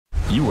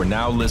You are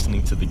now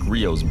listening to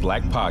theGrio's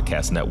Black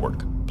Podcast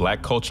Network,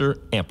 Black Culture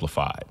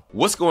Amplified.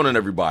 What's going on,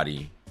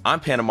 everybody? I'm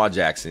Panama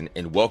Jackson,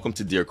 and welcome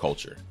to Dear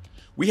Culture.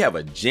 We have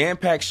a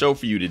jam-packed show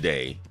for you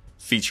today,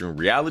 featuring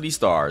reality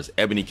stars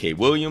Eboni K.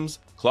 Williams,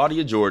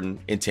 Claudia Jordan,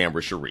 and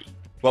Tambra Cherie.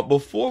 But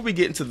before we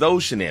get into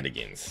those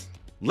shenanigans,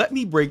 let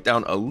me break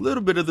down a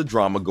little bit of the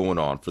drama going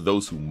on for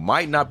those who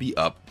might not be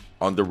up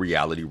on the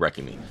reality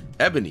reckoning.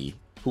 Eboni,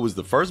 who was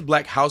the first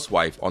Black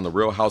housewife on The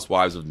Real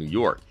Housewives of New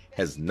York,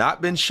 has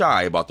not been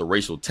shy about the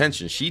racial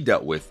tension she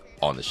dealt with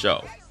on the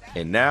show.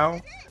 And now,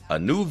 a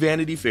new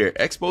Vanity Fair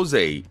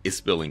exposé is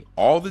spilling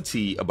all the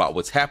tea about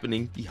what's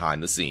happening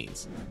behind the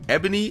scenes.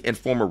 Eboni and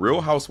former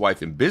Real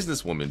Housewife and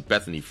businesswoman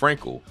Bethenny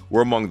Frankel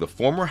were among the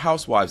former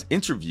housewives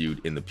interviewed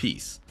in the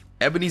piece.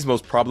 Eboni's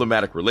most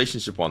problematic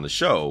relationship on the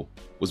show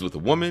was with a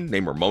woman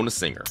named Ramona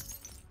Singer.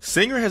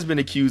 Singer has been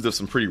accused of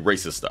some pretty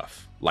racist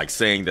stuff, like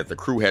saying that the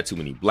crew had too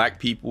many Black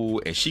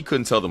people and she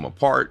couldn't tell them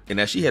apart, and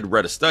that she had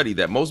read a study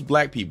that most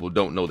Black people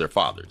don't know their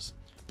fathers.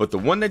 But the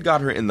one that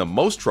got her in the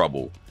most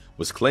trouble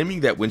was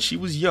claiming that when she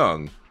was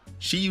young,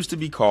 she used to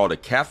be called a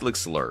Catholic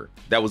slur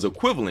that was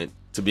equivalent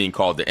to being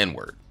called the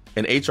N-word.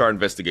 An HR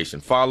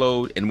investigation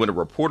followed, and when a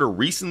reporter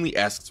recently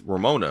asked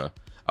Ramona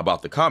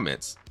about the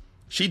comments,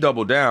 she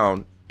doubled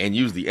down and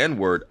used the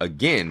N-word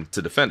again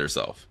to defend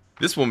herself.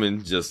 This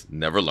woman just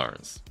never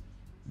learns.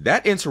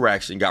 That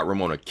interaction got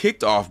Ramona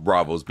kicked off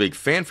Bravo's big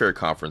fanfare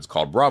conference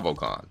called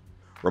BravoCon.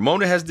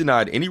 Ramona has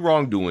denied any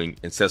wrongdoing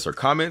and says her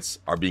comments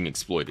are being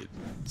exploited.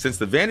 Since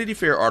the Vanity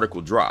Fair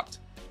article dropped,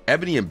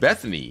 Eboni and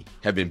Bethenny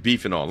have been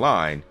beefing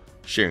online,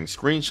 sharing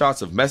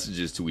screenshots of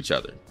messages to each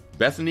other.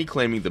 Bethenny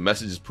claiming the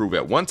messages prove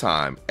at one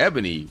time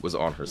Eboni was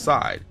on her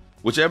side,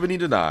 which Eboni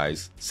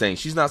denies, saying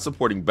she's not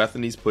supporting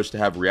Bethenny's push to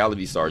have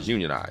reality stars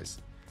unionize.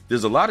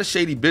 There's a lot of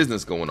shady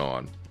business going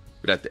on,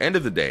 but at the end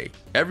of the day,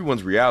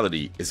 everyone's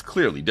reality is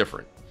clearly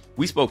different.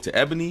 We spoke to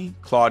Eboni,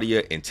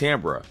 Claudia, and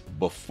Tambra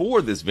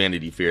before this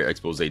Vanity Fair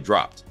expose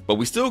dropped, but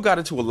we still got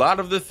into a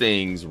lot of the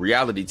things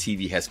reality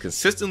TV has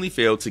consistently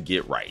failed to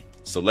get right.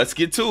 So let's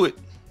get to it.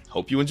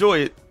 Hope you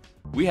enjoy it.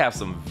 We have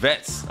some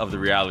vets of the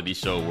reality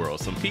show world,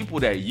 some people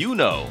that you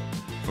know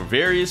for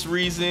various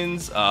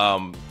reasons,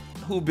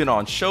 who've been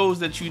on shows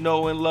that you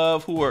know and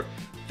love,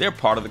 they're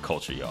part of the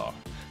culture, y'all.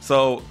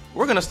 So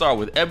we're going to start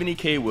with Eboni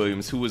K.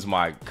 Williams, who is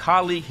my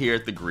colleague here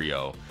at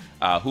theGrio,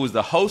 who is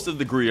the host of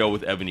theGrio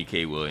with Eboni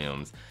K.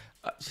 Williams.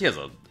 She has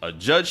a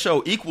judge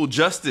show, Equal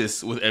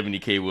Justice with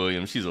Eboni K.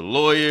 Williams. She's a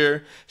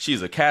lawyer.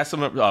 She's a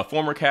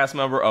former cast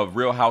member of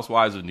Real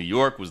Housewives of New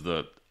York, was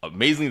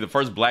amazingly the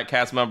first Black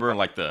cast member in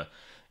like the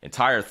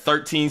entire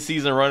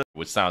 13-season run,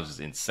 which sounds just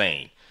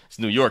insane. It's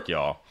New York,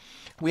 y'all.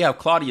 We have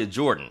Claudia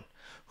Jordan,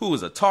 who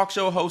is a talk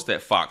show host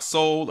at Fox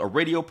Soul, a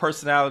radio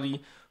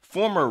personality,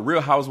 former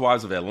Real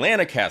Housewives of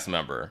Atlanta cast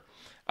member.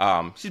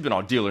 She's been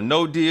on Deal or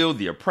No Deal,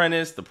 The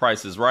Apprentice, The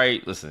Price is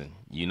Right. Listen,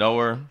 you know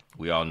her.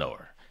 We all know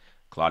her.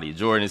 Claudia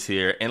Jordan is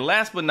here. And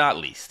last but not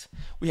least,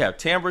 we have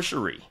Tambra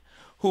Cherie,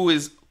 who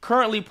is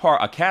currently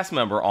a cast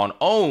member on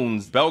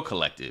OWN's Bell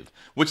Collective,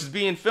 which is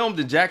being filmed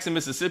in Jackson,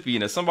 Mississippi.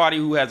 And as somebody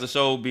who has a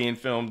show being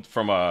filmed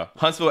from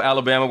Huntsville,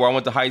 Alabama, where I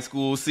went to high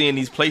school, seeing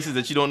these places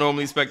that you don't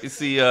normally expect to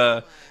see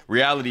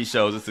reality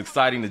shows, it's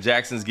exciting. The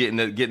Jacksons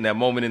getting that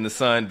moment in the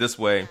sun this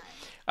way.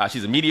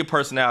 She's a media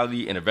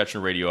personality and a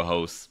veteran radio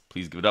host.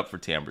 Please give it up for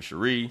Tambra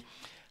Cherie.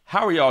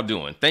 How are y'all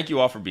doing? Thank you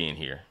all for being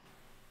here.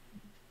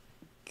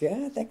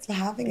 Good. Thanks for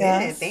having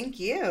us. Thank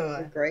you.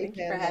 Great. Thank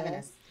you for having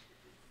us.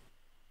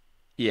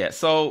 Yeah,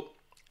 so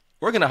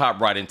we're going to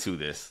hop right into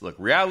this. Look,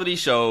 reality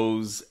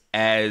shows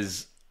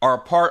are a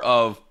part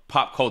of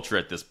pop culture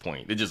at this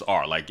point. They just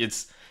are. Like,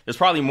 there's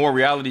probably more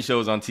reality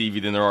shows on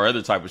TV than there are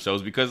other type of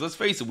shows because, let's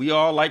face it, we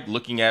all like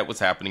looking at what's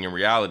happening in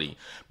reality.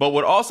 But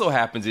what also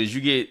happens is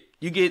you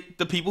get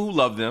the people who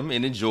love them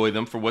and enjoy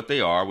them for what they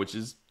are, which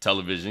is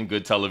television,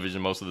 good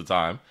television most of the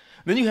time.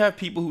 Then you have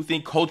people who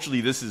think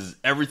culturally this is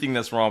everything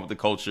that's wrong with the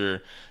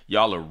culture.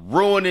 Y'all are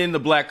ruining the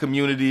Black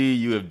community.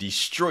 You're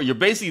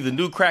basically the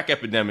new crack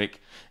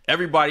epidemic.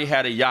 Everybody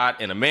had a yacht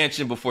and a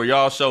mansion before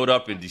y'all showed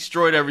up and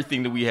destroyed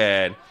everything that we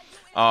had.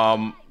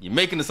 You're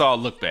making us all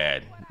look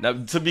bad. Now,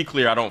 to be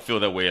clear, I don't feel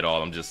that way at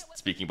all. I'm just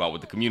speaking about what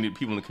the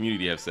people in the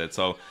community have said.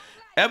 So,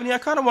 Eboni, I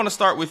kind of want to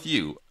start with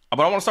you. But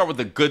I want to start with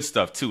the good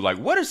stuff, too. Like,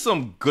 what are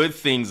some good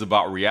things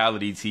about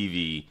reality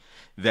TV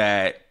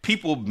that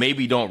people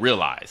maybe don't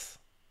realize?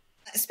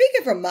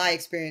 Speaking from my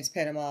experience,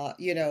 Panama,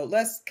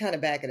 let's kind of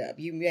back it up.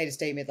 You made a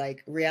statement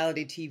like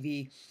reality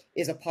TV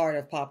is a part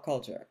of pop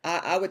culture.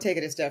 I would take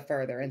it a step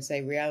further and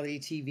say reality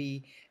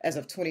TV as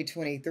of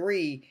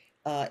 2023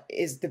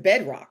 is the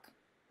bedrock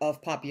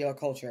of popular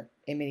culture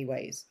in many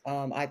ways.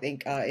 I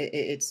think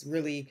it's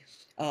really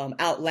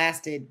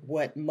outlasted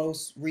what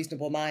most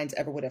reasonable minds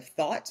ever would have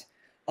thought.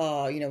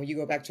 When you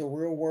go back to a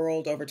real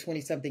world over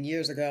 20 something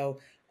years ago,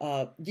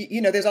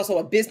 there's also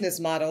a business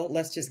model.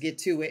 Let's just get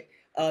to it.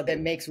 That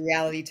makes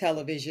reality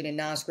television and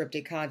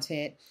non-scripted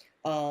content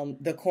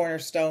the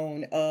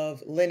cornerstone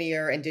of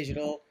linear and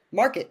digital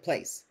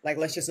marketplace. Like,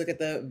 let's just look at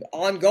the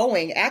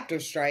ongoing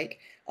actor strike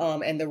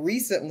and the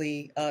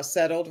recently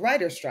settled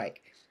writer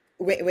strike.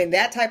 when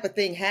that type of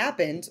thing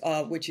happens,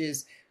 which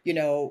is,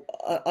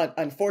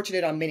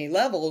 unfortunate on many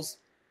levels,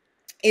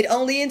 it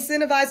only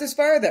incentivizes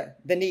further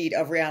the need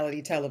of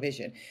reality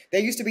television.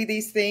 There used to be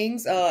these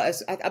things,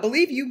 as I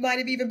believe you might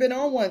have even been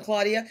on one,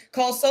 Claudia,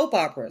 called soap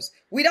operas.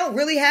 We don't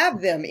really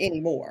have them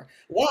anymore.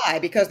 Why?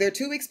 Because they're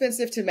too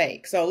expensive to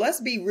make. So let's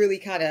be really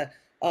kind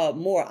of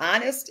more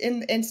honest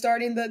in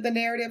starting the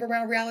narrative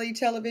around reality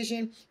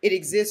television. It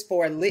exists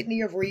for a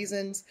litany of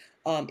reasons.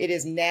 It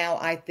is now,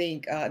 I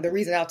think, the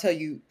reason I'll tell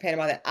you,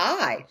 Panama, that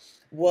I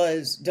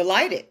was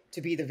delighted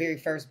to be the very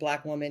first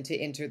Black woman to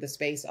enter the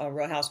space on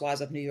Real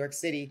Housewives of New York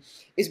City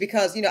is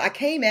because, I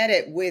came at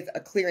it with a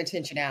clear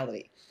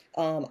intentionality.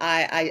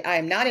 I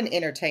am not an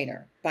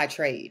entertainer by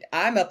trade.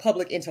 I'm a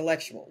public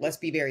intellectual. Let's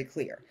be very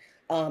clear.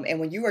 And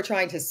when you are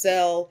trying to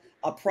sell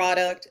a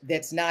product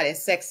that's not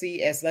as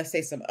sexy as, let's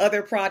say, some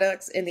other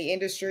products in the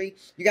industry,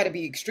 you got to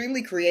be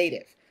extremely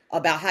creative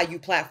about how you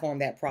platform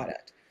that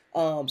product.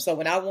 So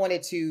when I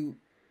wanted to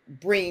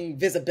bring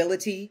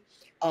visibility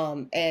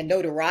and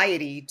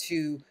notoriety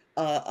to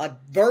a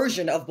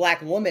version of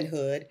Black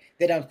womanhood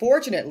that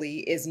unfortunately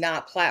is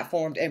not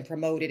platformed and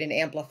promoted and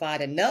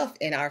amplified enough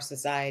in our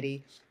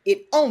society,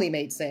 it only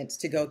made sense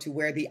to go to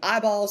where the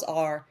eyeballs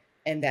are,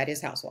 and that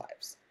is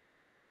Housewives.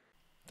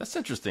 That's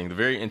interesting. They're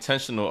very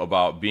intentional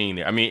about being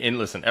there. I mean, and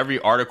listen, every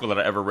article that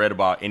I ever read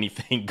about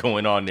anything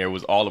going on there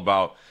was all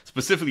about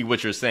specifically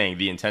what you're saying,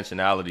 the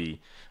intentionality.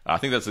 I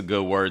think that's a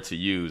good word to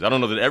use. I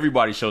don't know that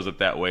everybody shows up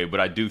that way, but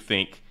I do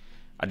think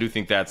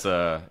that's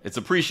it's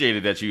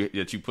appreciated that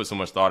you put so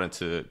much thought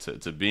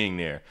into being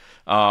there.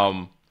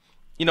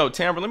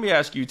 Tambra, let me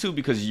ask you too,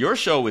 because your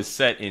show is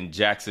set in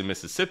Jackson,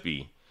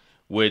 Mississippi,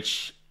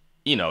 which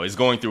is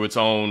going through its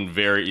own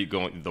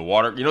the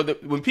water.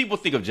 When people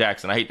think of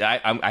Jackson, I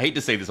hate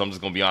to say this, I'm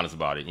just going to be honest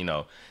about it. It ain't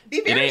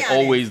honest.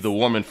 Always the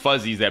warm and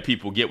fuzzies that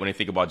people get when they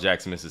think about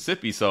Jackson,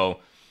 Mississippi.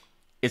 So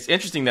it's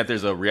interesting that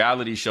there's a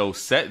reality show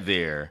set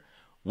there.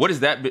 What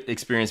has that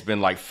experience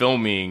been like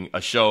filming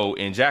a show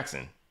in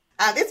Jackson?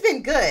 It's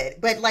been good,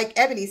 but like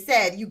Eboni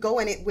said, you go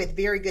in it with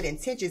very good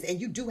intentions,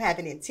 and you do have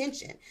an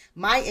intention.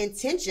 My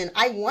intention,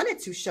 I wanted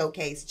to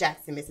showcase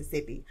Jackson,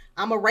 Mississippi.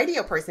 I'm a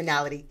radio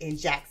personality in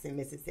Jackson,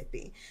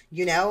 Mississippi.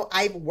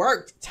 I've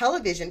worked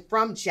television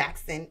from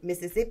Jackson,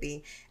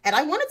 Mississippi, and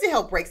I wanted to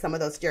help break some of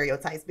those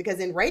stereotypes, because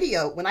in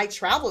radio, when I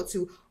travel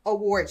to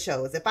award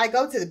shows, if I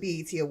go to the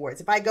BET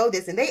Awards, if I go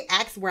this and they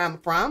ask where I'm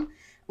from,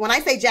 when I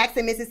say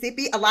Jackson,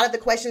 Mississippi, a lot of the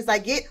questions I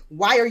get,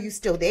 why are you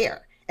still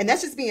there? And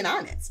that's just being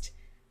honest.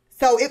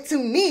 So to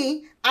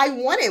me, I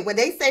wanted, when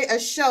they say a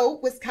show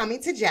was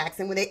coming to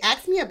Jackson, when they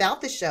asked me about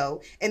the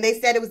show and they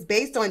said it was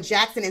based on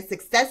Jackson and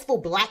successful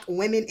Black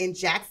women in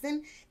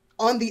Jackson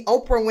on the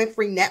Oprah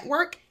Winfrey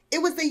Network,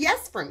 it was a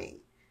yes for me,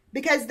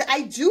 because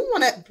I do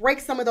want to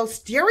break some of those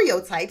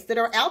stereotypes that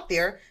are out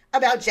there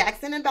about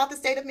Jackson and about the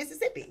state of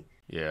Mississippi.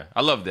 Yeah,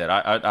 I love that.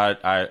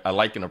 I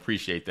like and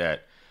appreciate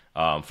that.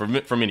 For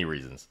many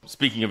reasons.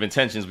 Speaking of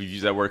intentions, we've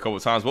used that word a couple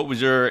of times. What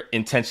was your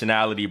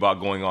intentionality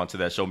about going on to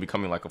that show and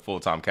becoming like a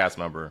full-time cast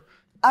member?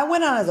 I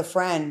went on as a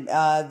friend.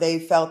 They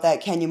felt that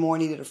Kenya Moore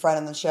needed a friend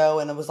on the show,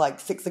 and it was like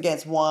 6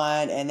 against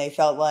 1. And they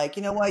felt like,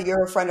 you know what,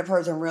 you're a friend of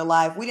hers in real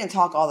life. We didn't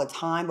talk all the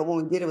time, but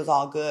when we did, it was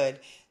all good.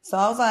 So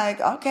I was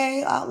like,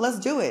 okay, let's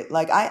do it.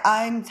 Like,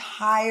 I'm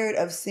tired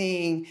of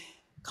seeing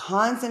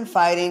constant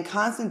fighting,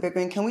 constant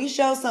bickering. Can we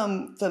show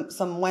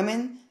some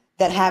women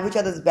that have each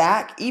other's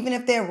back, even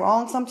if they're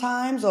wrong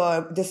sometimes,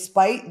 or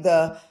despite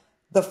the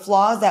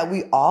flaws that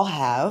we all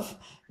have?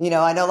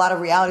 I know a lot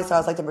of reality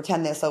stars like to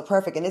pretend they're so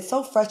perfect, and it's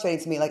so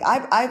frustrating to me. Like,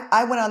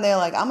 I went on there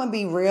like, I'm gonna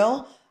be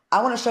real.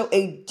 I want to show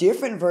a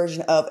different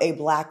version of a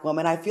Black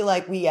woman. I feel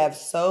like we have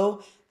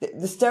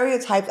the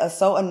stereotypes are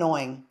so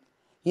annoying.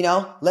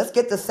 Let's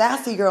get the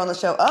sassy girl on the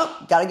show.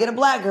 Oh, gotta get a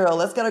Black girl.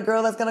 Let's get a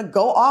girl that's gonna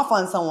go off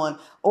on someone,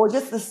 or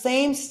just the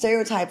same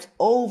stereotypes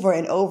over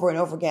and over and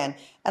over again.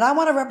 And I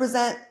want to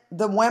represent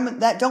the women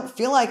that don't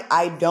feel like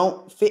I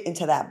don't fit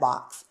into that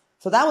box.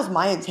 So that was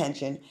my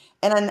intention.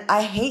 And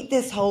I hate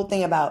this whole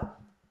thing about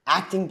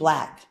acting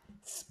Black,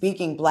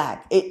 speaking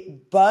Black.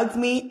 It bugs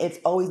me. It's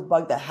always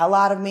bugged the hell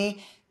out of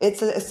me. It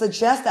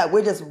suggests that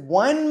we're just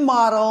one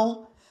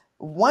model,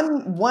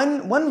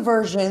 one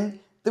version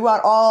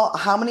throughout all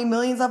how many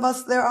millions of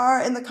us there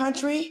are in the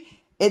country.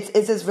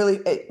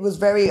 It was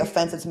very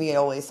offensive to me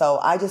always. So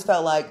I just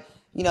felt like,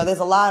 there's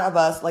a lot of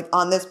us like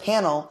on this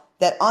panel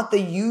that aren't the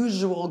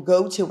usual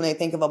go-to when they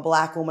think of a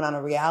Black woman on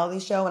a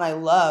reality show. And I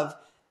love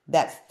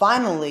that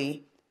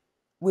finally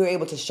we were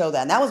able to show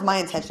that. And that was my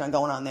intention on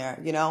going on there.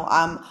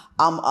 I'm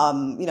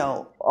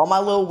all my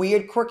little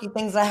weird, quirky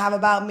things that I have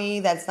about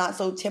me that's not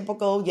so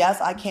typical. Yes,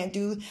 I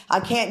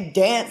can't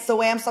dance the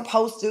way I'm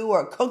supposed to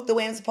or cook the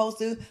way I'm supposed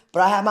to,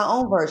 but I have my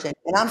own version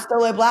and I'm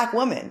still a Black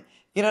woman.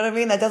 You know what I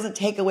mean? That doesn't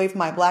take away from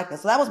my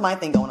Blackness. So that was my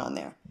thing going on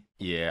there.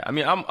 Yeah. I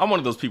mean, I'm one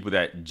of those people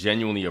that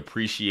genuinely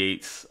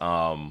appreciates,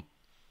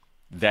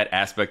 that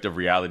aspect of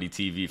reality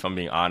TV, if I'm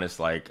being honest.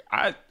 Like,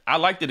 I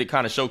like that it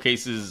kind of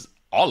showcases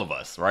all of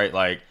us, right?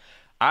 Like,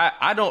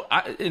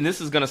 and this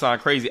is going to sound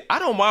crazy. I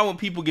don't mind when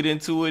people get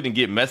into it and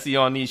get messy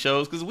on these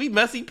shows because we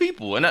messy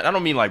people. And I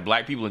don't mean like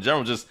black people in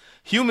general, just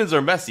humans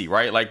are messy,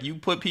 right? Like you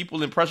put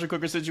people in pressure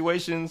cooker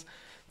situations,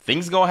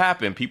 things going to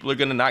happen. People are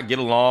going to not get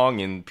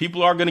along and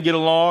people are going to get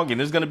along and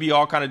there's going to be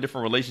all kind of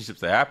different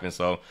relationships that happen.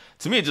 So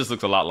to me, it just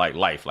looks a lot like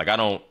life. Like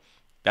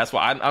that's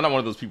why I'm not one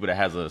of those people that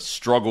has a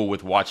struggle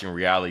with watching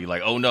reality.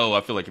 Like, oh no,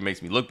 I feel like it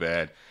makes me look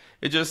bad.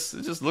 It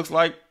just looks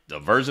like a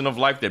version of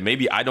life that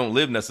maybe I don't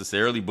live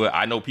necessarily, but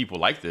I know people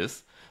like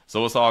this.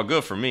 So it's all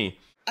good for me.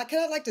 I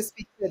kind of like to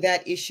speak to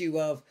that issue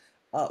of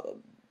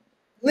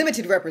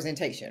limited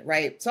representation,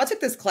 right? So I took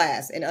this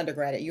class in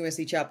undergrad at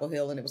UNC Chapel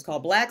Hill, and it was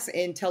called Blacks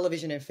in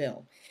Television and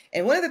Film.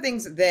 And one of the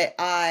things that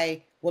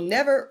I will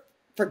never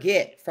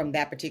forget from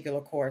that particular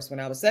course when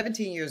I was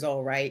 17 years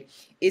old, right,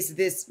 is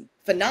this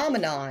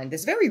phenomenon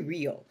that's very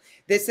real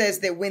that says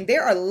that when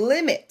there are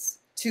limits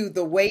to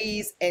the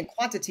ways and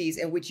quantities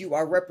in which you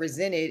are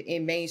represented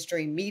in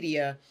mainstream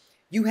media,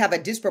 you have a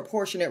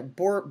disproportionate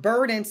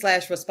burden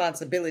 /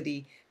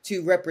 responsibility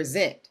to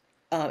represent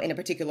in a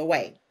particular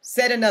way.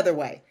 Said another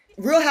way,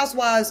 Real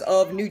Housewives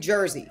of New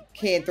Jersey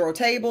can throw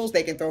tables,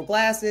 they can throw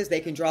glasses, they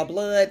can draw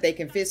blood, they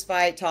can fist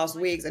fight, toss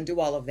wigs, and do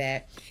all of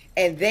that.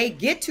 And they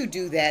get to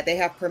do that. They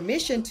have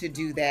permission to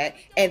do that.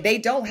 And they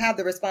don't have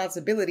the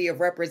responsibility of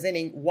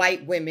representing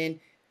white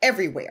women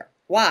everywhere.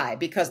 Why?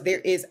 Because there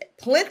is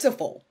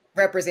plentiful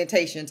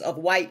representations of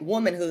white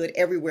womanhood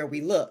everywhere we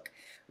look,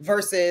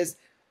 versus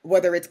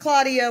whether it's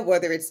Claudia,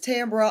 whether it's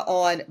Tambra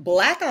on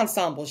Black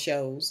ensemble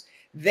shows,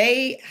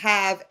 they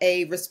have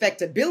a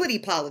respectability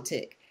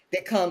politic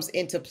that comes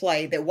into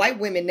play that white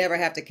women never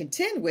have to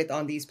contend with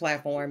on these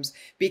platforms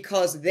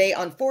because they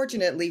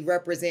unfortunately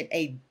represent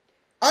a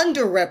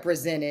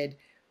underrepresented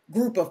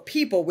group of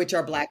people, which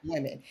are Black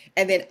women.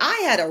 And then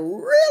I had a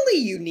really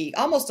unique,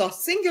 almost a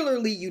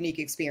singularly unique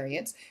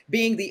experience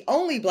being the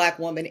only Black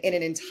woman in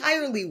an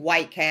entirely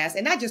white cast,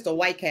 and not just a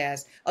white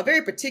cast, a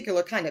very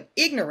particular kind of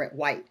ignorant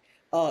white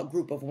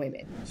group of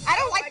women. I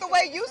don't like the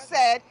way you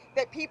said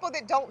that people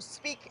that don't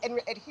speak and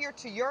adhere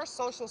to your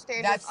social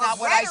standards. That's not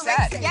what I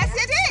said. Yes,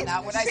 it is.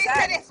 Not what I She said.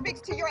 said it speaks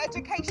to your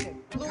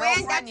education.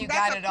 Girlfriend, you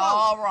got it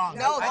all wrong.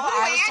 No,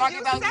 I was talking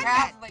about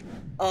Catholic.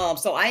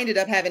 So I ended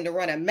up having to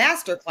run a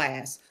master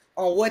class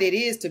on what it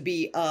is to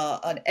be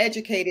an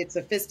educated,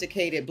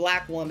 sophisticated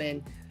Black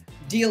woman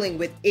dealing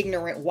with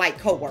ignorant white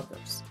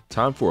coworkers.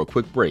 Time for a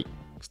quick break.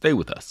 Stay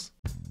with us.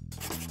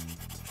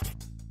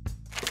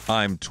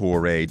 I'm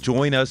Torre.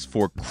 Join us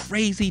for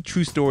crazy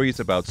true stories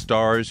about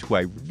stars who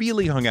I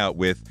really hung out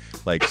with,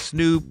 like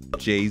Snoop,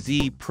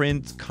 Jay-Z,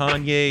 Prince,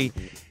 Kanye,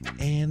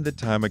 and the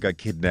time I got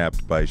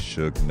kidnapped by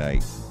Suge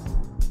Knight.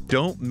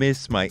 Don't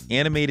miss my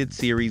animated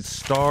series,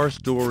 Star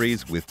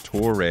Stories with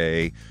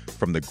Torre,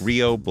 from the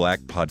theGrio Black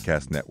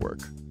Podcast Network.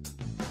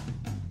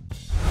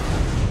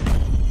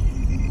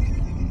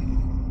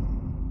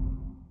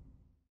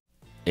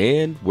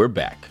 And we're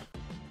back.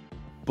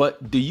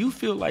 But do you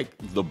feel like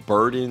the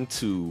burden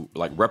to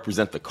like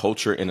represent the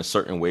culture in a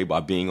certain way by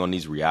being on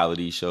these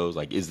reality shows,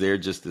 like is there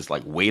just this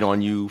like weight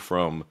on you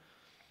from,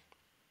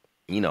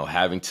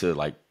 having to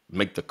like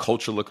make the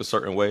culture look a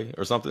certain way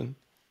or something?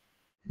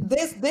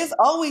 There's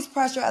always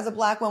pressure as a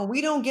Black woman.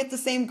 We don't get the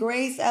same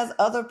grace as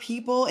other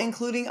people,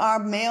 including our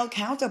male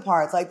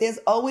counterparts. Like there's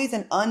always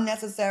an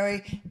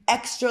unnecessary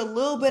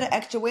little bit of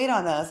extra weight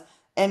on us.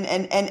 And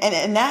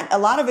that a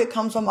lot of it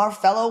comes from our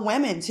fellow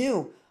women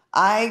too.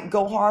 I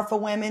go hard for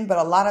women, but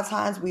a lot of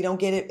times we don't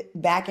get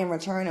it back in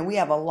return, and we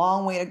have a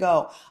long way to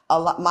go.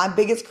 My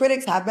biggest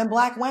critics have been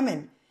Black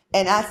women,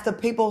 and that's the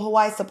people who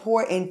I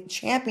support and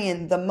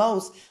champion the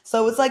most.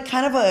 So it's like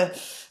kind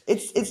of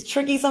it's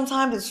tricky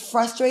sometimes. It's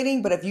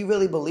frustrating, but if you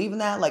really believe in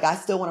that, like I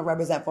still want to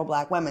represent for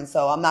Black women,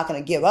 so I'm not going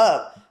to give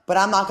up, but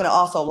I'm not going to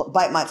also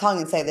bite my tongue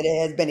and say that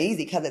it has been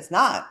easy, because it's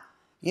not.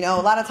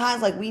 A lot of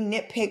times, like we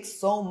nitpick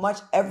so much,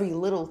 every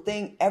little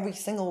thing, every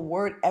single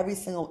word,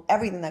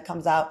 everything that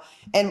comes out.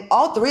 And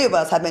all three of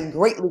us have been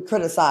greatly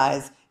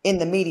criticized in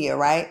the media,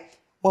 right?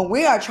 When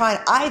we are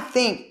I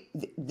think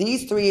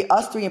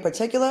us three in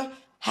particular,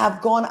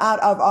 have gone out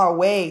of our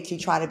way to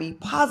try to be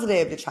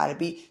positive,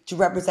 to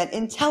represent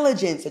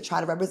intelligence, to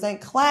try to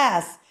represent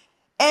class.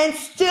 And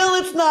still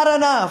it's not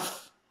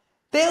enough.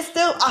 They're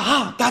still,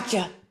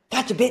 gotcha,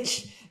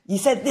 bitch. You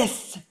said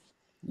this.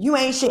 You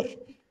ain't shit.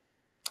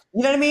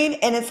 You know what I mean?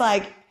 And it's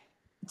like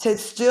to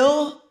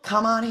still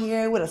come on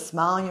here with a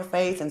smile on your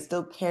face and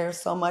still care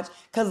so much.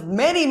 Because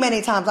many,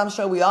 many times I'm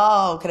sure we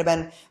all could have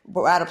been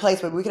at a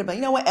place where we could have been,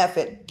 you know what, F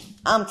it.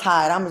 I'm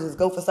tired. I'm going to just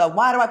go for stuff.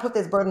 Why do I put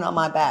this burden on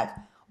my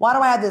back? Why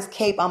do I have this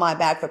cape on my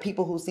back for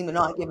people who seem to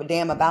not give a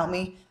damn about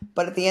me?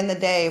 But at the end of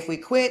the day, if we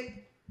quit,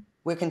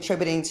 we're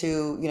contributing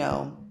to,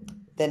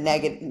 the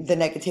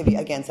negativity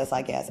against us,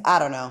 I guess. I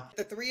don't know.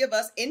 The three of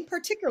us in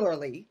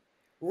particularly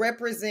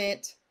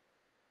represent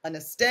an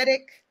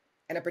aesthetic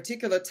and a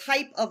particular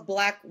type of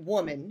Black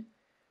woman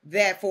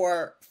that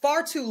for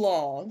far too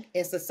long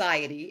in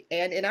society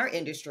and in our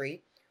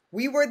industry,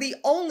 we were the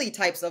only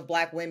types of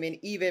Black women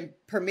even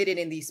permitted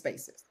in these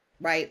spaces,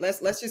 right?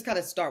 Let's just kind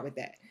of start with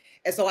that.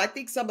 And so I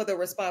think some of the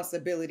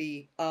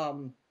responsibility,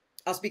 I'll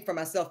speak for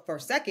myself for a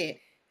second,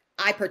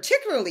 I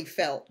particularly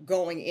felt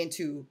going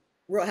into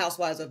Real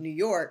Housewives of New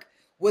York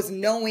was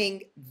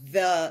knowing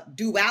the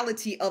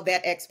duality of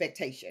that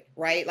expectation,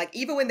 right? Like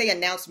even when they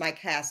announced my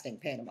casting,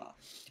 Panama,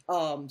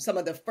 some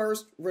of the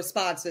first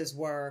responses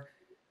were,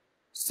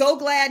 so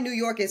glad New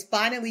York is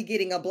finally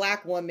getting a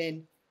Black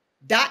woman, ...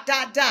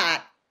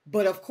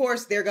 But of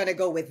course they're going to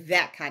go with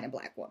that kind of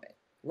Black woman,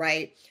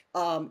 right?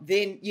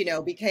 Then,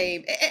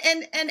 became,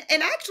 and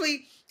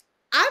actually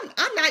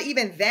I'm not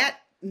even that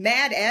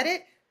mad at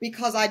it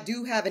because I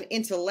do have an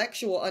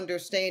intellectual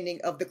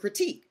understanding of the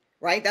critique,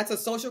 right? That's a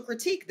social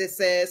critique that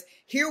says,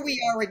 here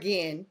we are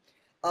again,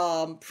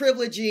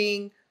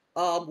 privileging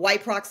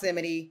white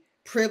proximity,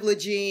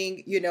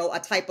 privileging, a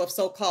type of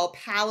so-called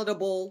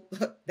palatable,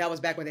 that was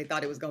back when they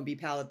thought it was going to be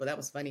palatable, that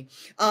was funny,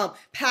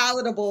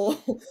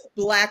 palatable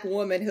Black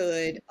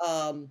womanhood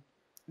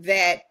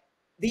that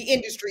the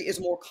industry is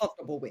more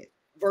comfortable with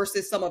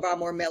versus some of our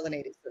more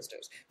melanated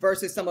sisters,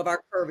 versus some of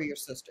our curvier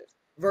sisters,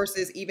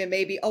 versus even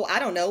maybe, I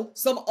don't know,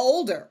 some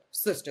older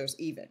sisters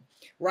even,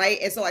 right?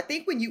 And so I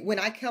think when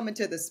I come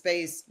into the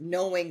space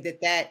knowing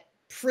that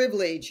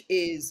privilege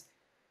is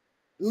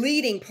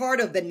leading part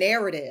of the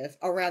narrative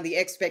around the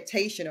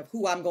expectation of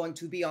who I'm going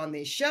to be on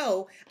this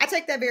show, I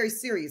take that very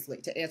seriously.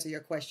 To answer your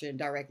question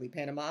directly,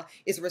 Panama,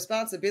 it's a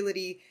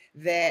responsibility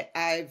that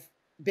I've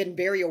been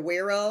very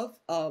aware of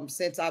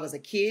since I was a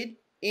kid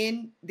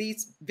in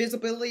these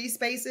visibility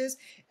spaces.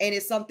 And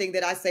it's something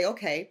that I say,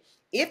 okay,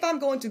 if I'm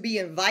going to be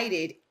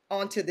invited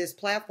onto this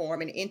platform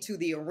and into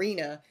the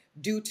arena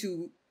due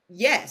to,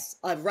 yes,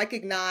 a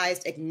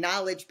recognized,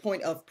 acknowledged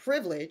point of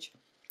privilege,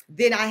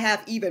 then I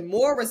have even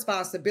more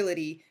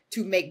responsibility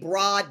to make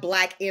broad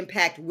Black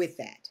impact with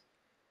that.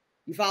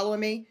 You following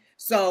me?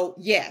 So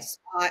yes,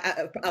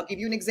 I'll give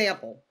you an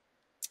example.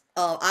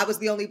 I was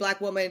the only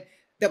Black woman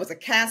that was a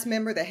cast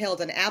member that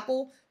held an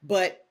apple,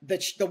 but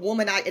the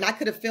woman I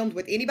could have filmed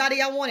with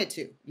anybody I wanted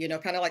to,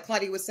 kind of like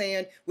Claudia was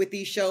saying with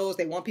these shows,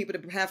 they want people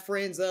to have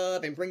friends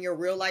of and bring your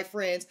real life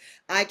friends.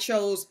 I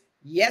chose,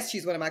 yes,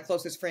 she's one of my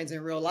closest friends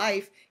in real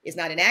life. It's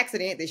not an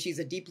accident that she's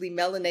a deeply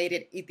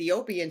melanated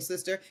Ethiopian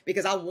sister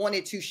because I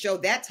wanted to show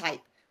that type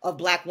of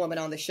Black woman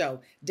on the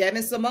show.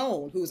 Devin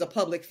Simone, who's a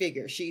public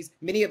figure.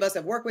 Many of us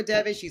have worked with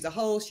Devin. She's a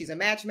host. She's a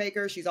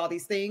matchmaker. She's all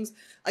these things.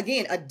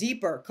 Again, a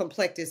deeper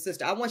complected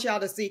sister. I want y'all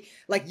to see,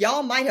 like,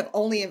 y'all might have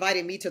only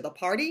invited me to the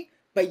party,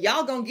 but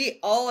y'all gonna get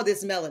all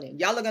this melanin.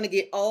 Y'all are gonna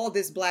get all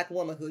this Black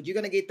womanhood. You're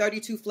gonna get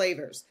 32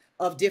 flavors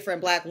of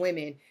different Black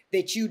women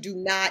that you do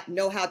not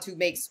know how to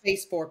make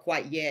space for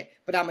quite yet,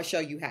 but I'm gonna show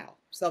you how.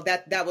 So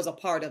that was a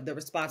part of the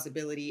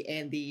responsibility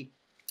and the,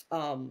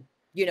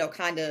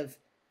 kind of,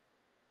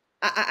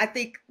 I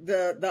think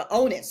the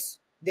onus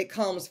that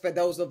comes for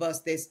those of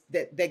us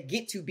that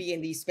get to be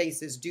in these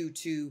spaces due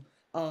to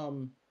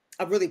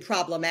a really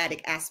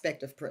problematic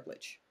aspect of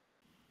privilege.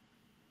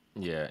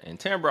 Yeah, and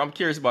Tambra, I'm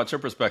curious about your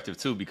perspective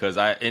too, because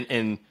I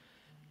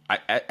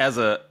as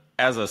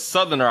a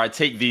Southerner, I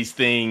take these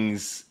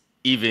things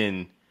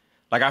even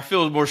like I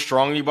feel more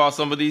strongly about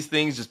some of these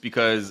things just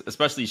because,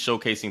 especially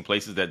showcasing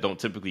places that don't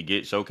typically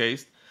get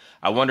showcased.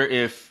 I wonder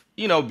if,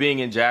 being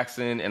in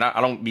Jackson, and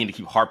I don't mean to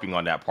keep harping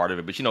on that part of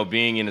it, but,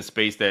 being in a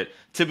space that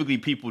typically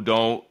people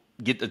don't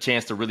get the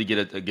chance to really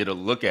get a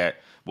look at.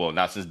 Well,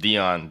 not since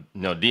Dion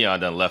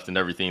done left and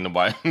everything,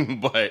 nobody,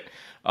 but,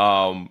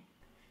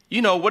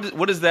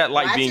 what is that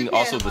like being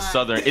also the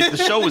Southern? The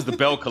show is the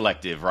Bell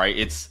Collective, right?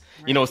 It's,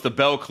 it's the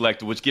Bell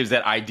Collective, which gives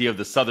that idea of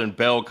the Southern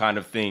Belle kind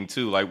of thing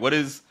too. Like, what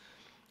does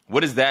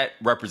that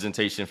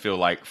representation feel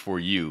like for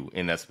you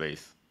in that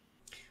space?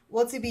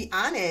 Well, to be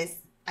honest,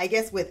 I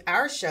guess with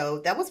our show,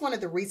 that was one of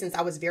the reasons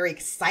I was very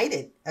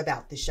excited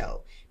about the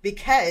show,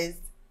 because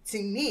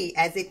to me,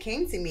 as it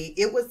came to me,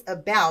 it was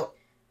about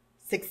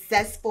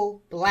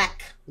successful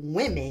Black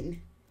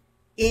women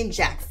in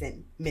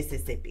Jackson,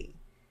 Mississippi.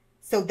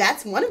 So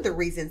that's one of the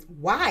reasons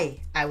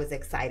why I was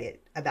excited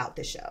about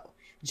the show,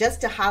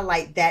 just to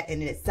highlight that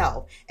in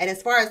itself. And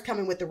as far as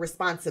coming with the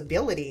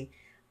responsibility,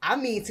 I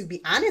mean, to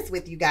be honest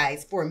with you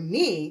guys, for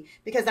me,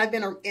 because I've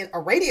been a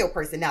radio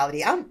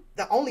personality, I'm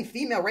the only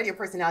female radio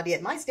personality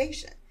at my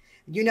station.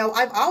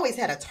 I've always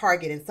had a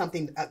target and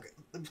something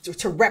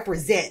to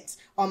represent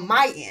on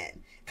my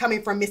end,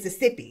 coming from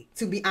Mississippi,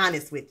 to be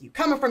honest with you.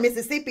 Coming from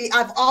Mississippi,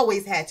 I've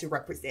always had to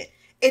represent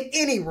in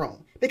any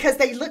room because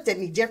they looked at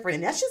me different.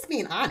 And that's just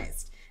being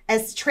honest,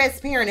 as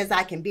transparent as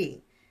I can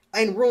be,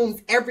 in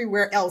rooms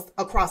everywhere else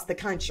across the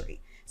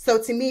country. So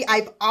to me,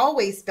 I've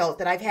always felt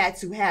that I've had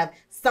to have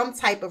some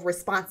type of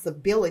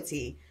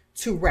responsibility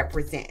to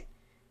represent.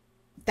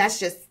 That's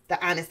just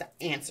the honest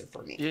answer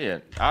for me. Yeah,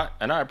 I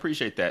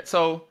appreciate that.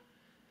 So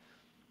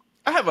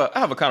I have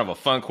a kind of a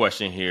fun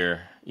question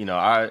here.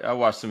 I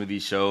watch some of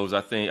these shows.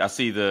 I think I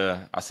see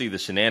the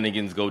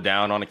shenanigans go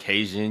down on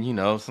occasion.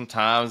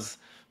 Sometimes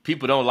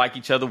people don't like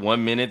each other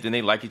one minute, then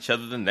they like each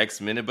other the next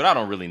minute. But I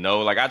don't really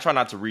know. Like, I try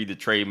not to read the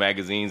trade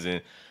magazines,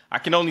 and I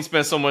can only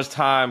spend so much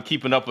time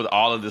keeping up with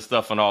all of this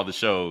stuff on all the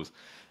shows.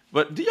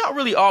 But do y'all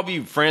really all be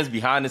friends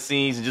behind the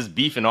scenes and just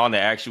beefing on the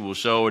actual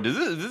show? Or does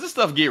this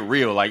stuff get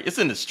real? Like, it's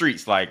in the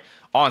streets, like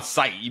on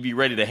site. You be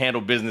ready to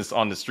handle business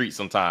on the street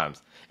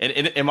sometimes.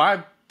 And am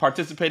I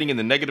participating in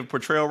the negative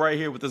portrayal right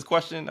here with this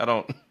question? I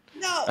don't.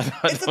 No, I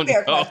it's a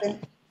fair question.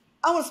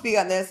 I want to speak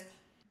on this.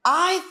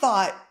 I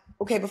thought,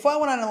 okay, before I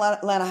went on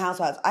Atlanta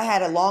Housewives, I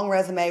had a long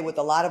resume with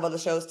a lot of other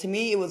shows. To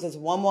me, it was just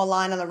one more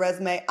line on the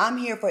resume. I'm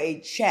here for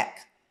a check.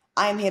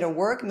 I'm here to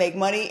work, make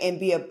money, and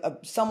be a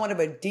somewhat of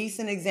a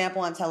decent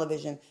example on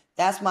television.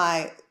 That's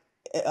my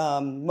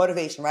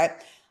motivation, right?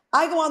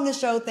 I go on this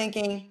show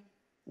thinking,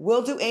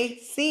 we'll do a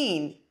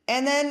scene,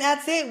 and then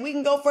that's it. We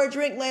can go for a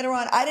drink later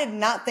on. I did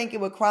not think it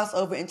would cross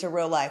over into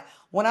real life.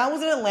 When I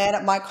was in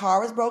Atlanta, my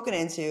car was broken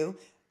into,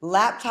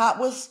 laptop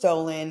was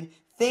stolen,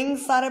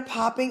 things started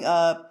popping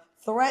up,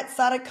 threats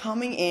started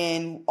coming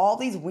in, all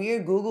these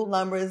weird Google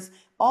numbers,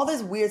 all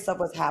this weird stuff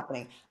was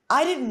happening.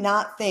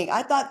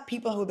 I thought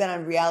people who've been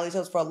on reality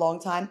shows for a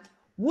long time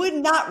would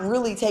not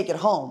really take it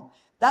home.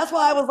 That's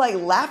why I was like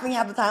laughing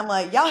half the time,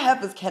 like, y'all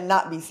heifers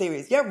cannot be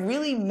serious. You're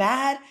really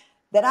mad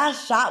that I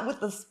shot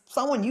with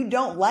someone you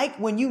don't like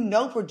when you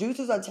know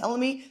producers are telling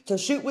me to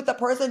shoot with the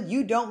person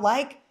you don't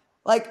like?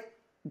 Like,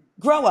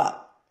 grow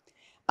up.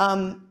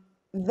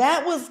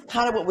 That was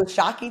kind of what was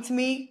shocking to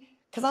me,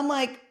 because I'm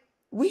like,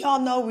 we all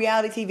know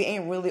reality TV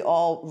ain't really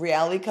all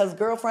reality, because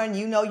girlfriend,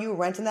 you know you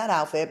renting that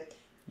outfit.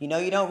 You know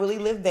you don't really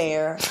live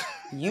there.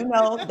 You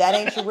know that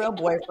ain't your real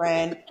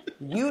boyfriend.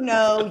 You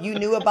know you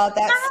knew about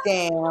that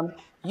scam.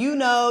 You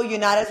know you're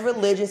not as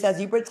religious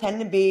as you pretend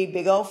to be.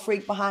 Big old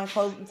freak behind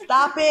closed.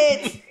 Stop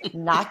it.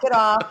 Knock it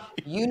off.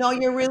 You know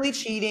you're really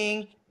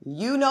cheating.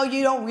 You know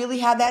you don't really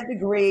have that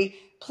degree.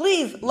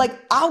 Please, like,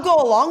 I'll go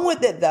along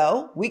with it,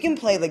 though. We can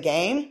play the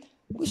game.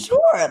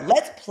 Sure,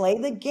 let's play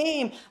the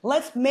game.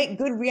 Let's make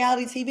good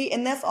reality TV,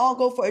 and let's all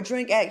go for a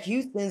drink at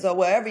Houston's or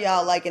wherever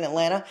y'all like in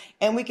Atlanta,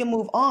 and we can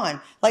move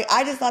on. Like,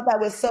 I just thought that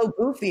was so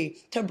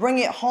goofy to bring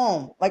it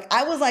home. Like,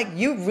 I was like,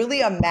 you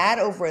really are mad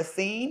over a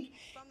scene?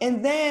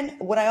 And then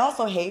what I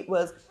also hate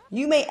was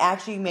you may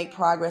actually make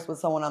progress with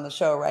someone on the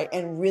show, right,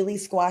 and really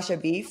squash a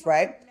beef,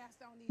 right?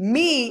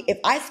 Me, if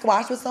I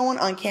squash with someone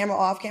on camera,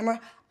 off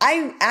camera,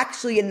 I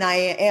actually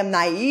am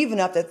naive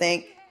enough to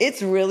think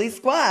it's really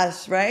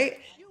squashed, right?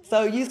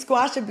 So you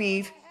squash a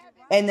beef,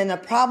 and then the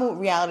problem with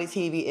reality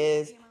TV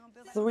is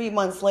 3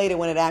 months later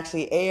when it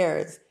actually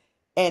airs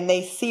and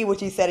they see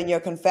what you said in your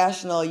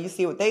confessional, you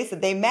see what they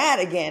said, they mad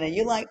again. And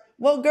you're like,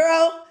 well,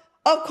 girl,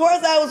 of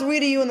course I was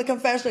reading you in the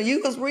confessional.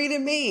 You was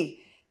reading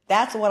me.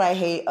 That's what I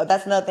hate.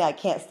 That's another thing I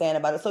can't stand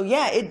about it. So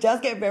yeah, it does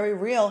get very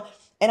real.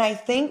 And I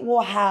think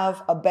we'll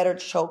have a better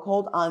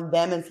chokehold on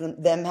them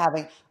and them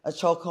having a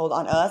chokehold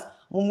on us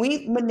when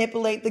we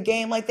manipulate the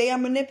game like they are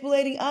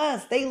manipulating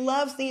us. They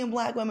love seeing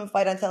black women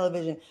fight on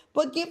television,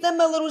 but give them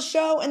a little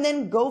show and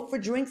then go for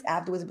drinks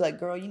afterwards and be like,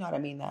 girl, you know what I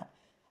mean that.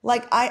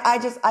 Like, I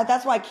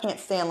that's why I can't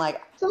stand,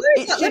 like, so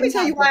let me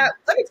tell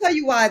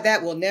you why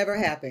that will never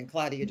happen,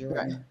 Claudia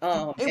Jordan.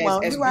 It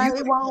won't. You're right,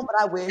 it won't, but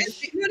I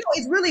wish. You know,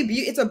 it's really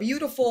it's a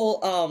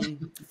beautiful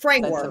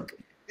framework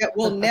that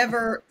will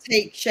never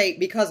take shape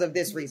because of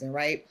this reason,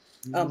 right?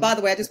 By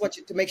the way, I just want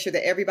you to make sure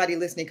that everybody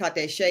listening caught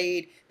that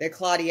shade that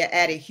Claudia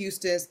added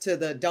Houston's to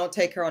the don't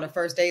take her on a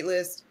first date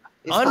list.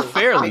 It's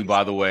unfairly, cool.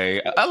 By the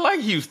way, I like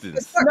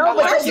Houston's. No,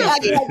 but like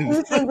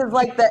Houston's is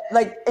like that.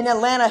 Like in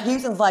Atlanta,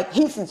 Houston's like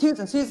Houston's,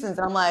 and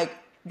I'm like,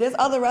 there's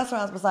other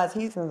restaurants besides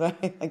Houston's,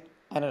 right? Like,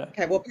 I don't know.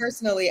 Okay, well,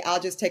 personally, I'll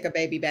just take a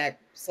baby back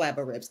slab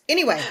of ribs.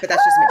 Anyway, but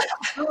that's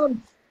just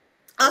me.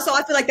 Also,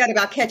 I feel like that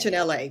about Catch in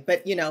LA,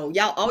 but you know,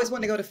 y'all always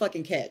want to go to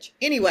fucking Catch.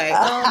 Anyway,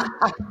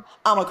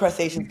 I'm a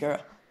crustaceans girl.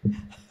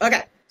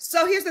 Okay,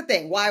 so here's the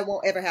thing: why it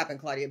won't ever happen,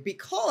 Claudia?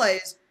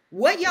 Because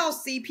what y'all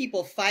see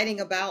people fighting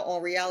about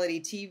on reality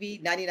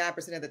TV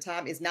 99% of the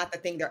time is not the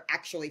thing they're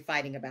actually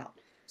fighting about.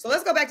 So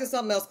let's go back to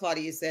something else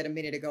Claudia said a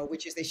minute ago,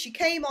 which is that she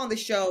came on the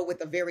show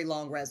with a very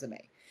long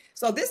resume.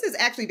 So this is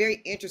actually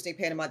very interesting,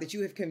 Panama, that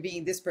you have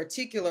convened this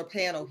particular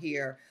panel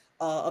here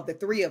of the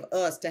three of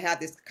us to have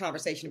this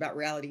conversation about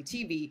reality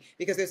TV,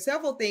 because there's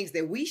several things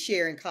that we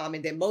share in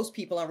common that most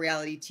people on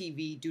reality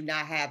TV do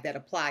not have that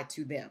apply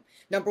to them.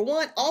 Number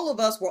one, all of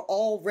us were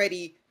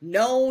already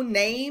known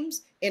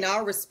names in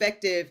our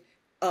respective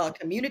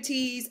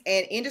communities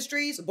and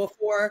industries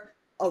before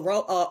a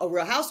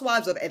Real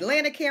Housewives of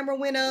Atlanta camera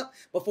went up,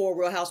 before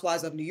Real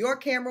Housewives of New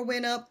York camera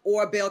went up,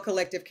 or Bell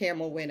Collective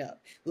camera went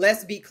up.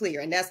 Let's be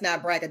clear. And that's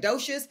not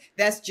braggadocious.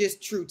 That's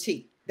just true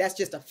tea. That's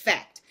just a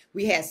fact.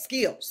 We had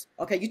skills.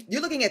 Okay,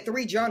 you're looking at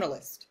 3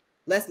 journalists.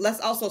 Let's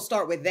also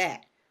start with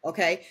that.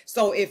 Okay,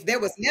 so if there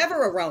was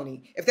never a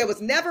Roni, if there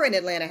was never an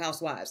Atlanta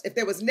Housewives, if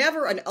there was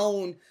never an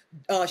OWN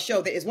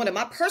show that is one of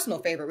my personal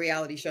favorite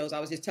reality shows,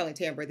 I was just telling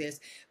Tambra this,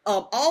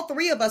 all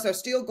 3 of us are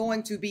still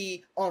going to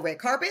be on red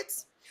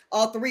carpets.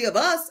 All 3 of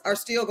us are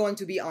still going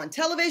to be on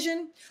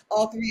television.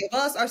 All 3 of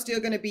us are still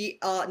going to be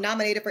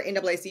nominated for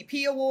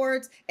NAACP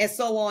awards, and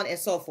so on and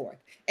so forth.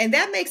 And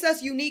that makes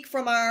us unique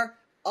from our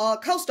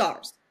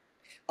co-stars.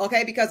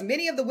 Okay, because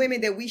many of the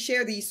women that we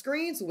share these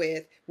screens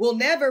with will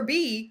never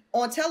be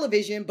on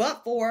television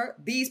but for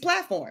these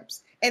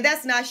platforms. And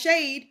that's not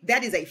shade.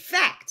 That is a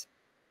fact.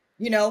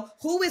 You know,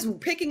 who is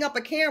picking up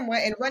a camera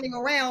and running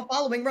around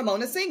following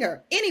Ramona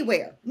Singer?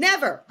 Anywhere.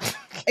 Never.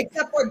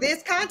 Except for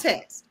this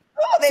context.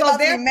 Oh, they must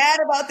be mad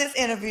about this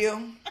interview.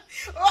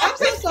 I'm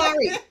so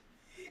sorry.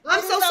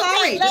 I'm so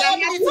sorry.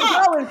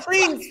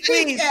 Please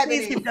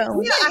keep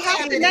going. Yeah, I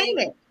have to name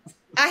it.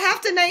 I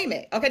have to name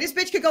it. Okay, this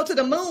bitch could go to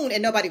the moon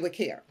and nobody would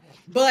care.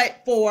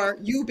 But for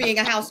you being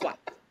a housewife.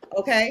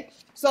 Okay?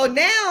 So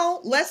now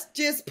let's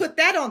just put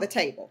that on the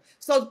table.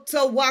 So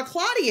while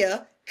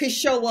Claudia could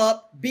show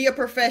up, be a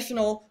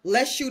professional,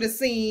 let's shoot a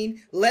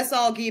scene, let's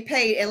all get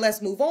paid, and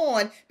let's move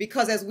on.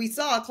 Because as we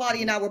saw,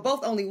 Claudia and I were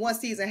both only one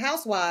season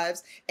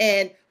housewives,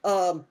 and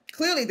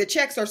clearly the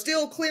checks are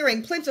still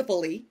clearing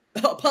plentifully.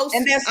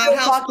 And they're still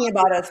talking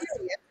about us.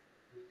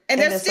 And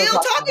they're still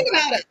talking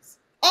about us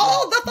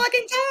all the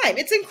fucking time.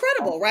 It's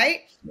incredible,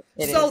 right?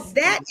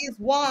 That is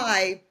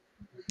why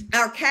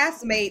our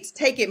castmates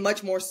take it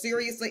much more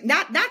seriously.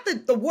 Not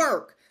the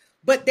work,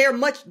 but they're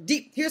much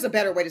deep. Here's a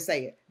better way to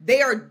say it.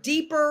 They are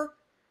deeper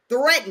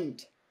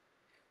threatened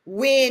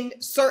when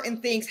certain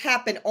things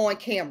happen on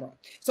camera.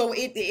 So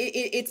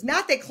it's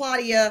not that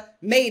Claudia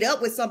made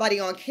up with somebody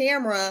on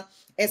camera,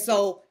 and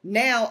so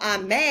now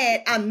I'm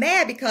mad. I'm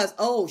mad because,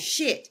 oh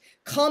shit,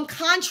 come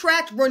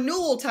contract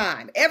renewal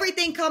time.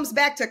 Everything comes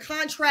back to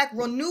contract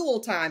renewal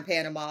time,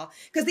 Panama,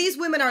 because these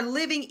women are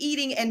living,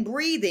 eating, and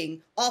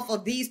breathing off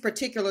of these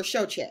particular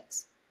show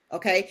checks.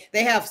 Okay?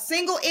 They have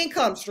single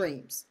income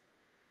streams.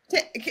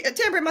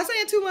 Tambra, am I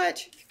saying too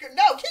much?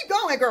 No, keep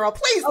going, girl.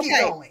 Please keep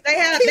going. They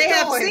have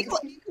single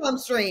income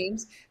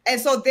streams, and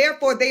so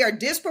therefore they are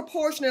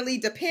disproportionately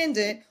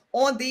dependent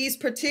on these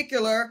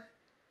particular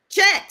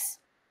checks,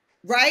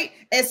 right?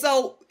 And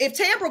so if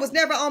Tambra was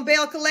never on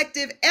Bail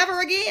Collective ever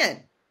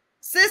again,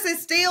 sis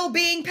is still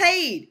being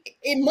paid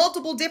in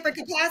multiple different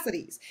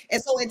capacities.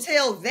 And so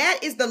until that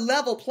is the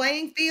level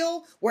playing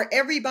field where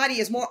everybody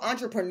is more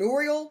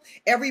entrepreneurial,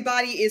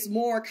 everybody is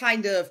more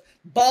kind of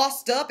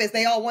bossed up as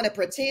they all want to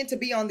pretend to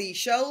be on these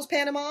shows,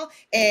 Panama,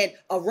 and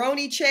a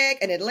Roni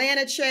check, an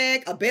Atlanta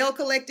check, a Bail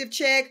Collective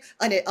check,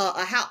 a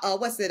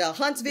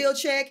Huntsville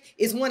check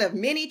is one of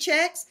many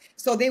checks.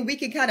 So then we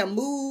can kind of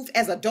move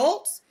as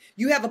adults.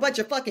 You have a bunch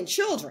of fucking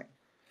children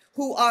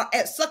who are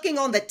sucking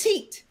on the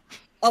teat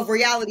of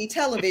reality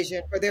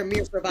television for their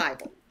mere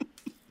survival.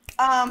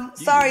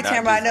 Sorry,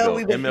 Tamara. I know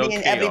we've been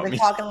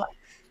talking.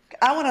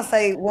 I want to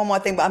say one more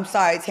thing, but I'm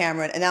sorry,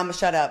 Tamara, and I'm gonna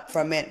shut up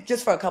for a minute,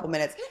 just for a couple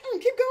minutes.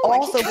 Keep going.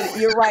 Also,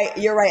 you're right,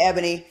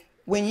 Eboni.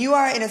 When you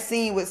are in a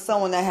scene with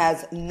someone that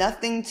has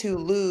nothing to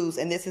lose,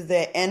 and this is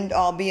the end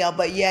all be all,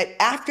 but yet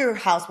after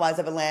Housewives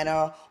of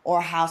Atlanta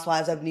or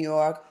Housewives of New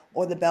York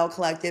or the Bell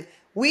Collective,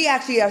 we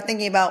actually are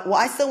thinking about, well,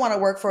 I still want to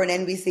work for an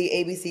NBC,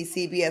 ABC,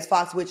 CBS,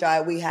 Fox, which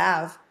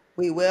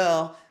we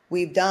will.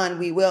 We've done.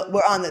 We will.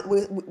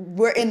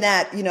 We're in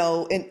that,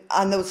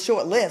 on those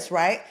short lists,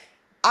 right?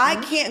 I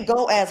can't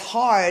go as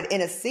hard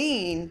in a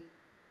scene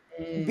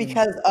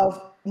because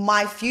of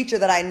my future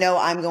that I know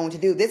I'm going to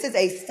do. This is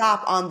a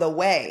stop on the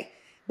way.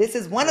 This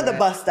is one of the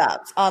bus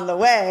stops on the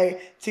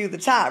way to the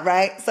top,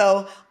 right?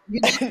 So you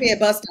lost me at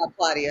bus stop,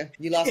 Claudia.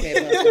 You lost me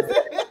at bus stop.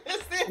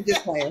 I'm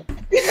just playing.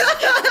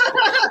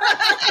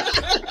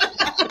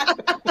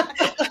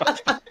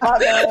 Why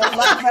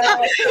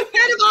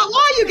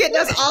are you getting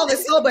us all in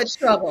so much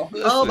trouble?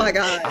 Listen, oh my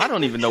God. I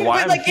don't even know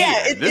why I'm here.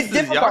 It's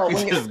difficult. Y'all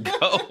can just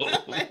go.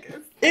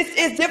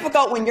 It's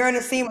difficult when you're in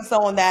a scene with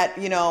someone that,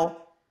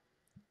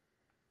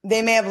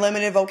 they may have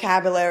limited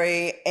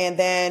vocabulary and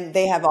then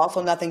they have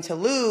also nothing to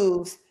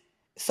lose.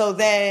 So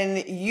then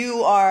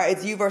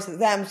it's you versus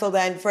them. So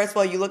then first of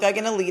all, you look like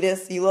an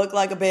elitist, you look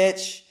like a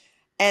bitch,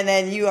 and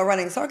then you are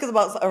running circles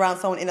around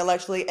someone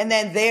intellectually, and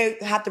then they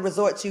have to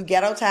resort to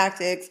ghetto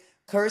tactics,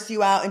 curse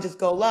you out and just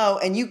go low,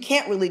 and you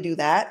can't really do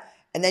that.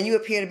 And then you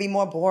appear to be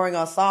more boring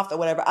or soft or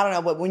whatever. I don't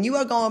know, but when you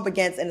are going up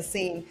against in a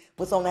scene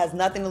with someone that has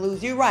nothing to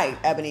lose, you're right,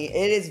 Eboni.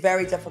 It is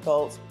very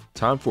difficult.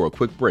 Time for a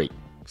quick break.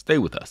 Stay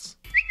with us.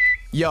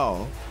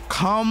 Y'all,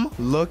 come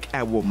look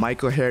at what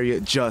Michael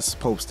Harriot just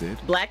posted.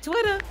 Black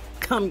Twitter,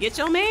 come get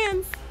your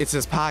mans. It's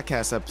his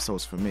podcast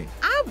episodes for me.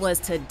 I was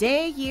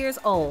today years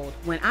old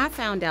when I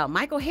found out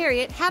Michael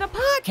Harriot had a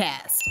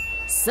podcast.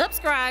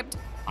 Subscribed.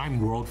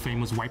 I'm world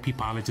famous white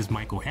peopleologist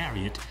Michael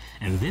Harriot,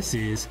 and this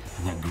is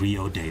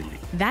theGrio Daily.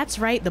 That's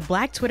right, the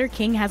Black Twitter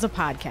King has a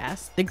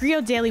podcast,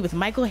 theGrio Daily with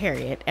Michael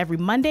Harriot, every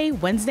Monday,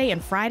 Wednesday,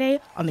 and Friday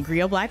on the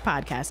Grio Black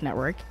Podcast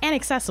Network, and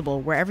accessible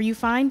wherever you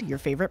find your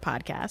favorite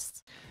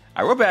podcasts.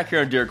 All right, we're back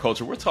here on Dear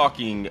Culture. We're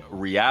talking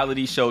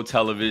reality show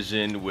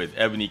television with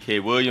Eboni K.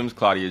 Williams,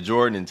 Claudia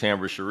Jordan, and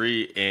Tambra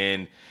Cherie,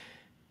 and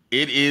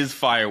it is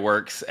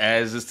fireworks,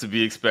 as is to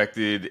be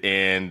expected.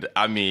 And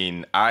I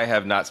mean, I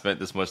have not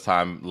spent this much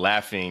time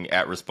laughing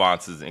at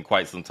responses in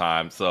quite some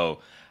time.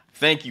 So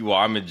thank you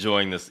all. I'm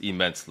enjoying this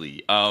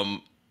immensely.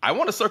 I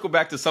want to circle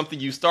back to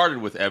something you started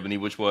with, Eboni,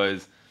 which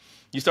was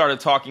you started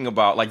talking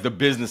about like the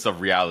business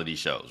of reality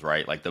shows,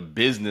 right? Like the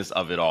business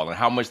of it all and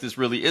how much this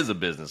really is a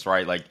business,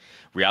 right? Like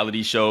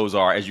reality shows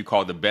are, as you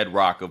call it, the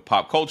bedrock of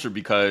pop culture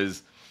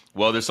because,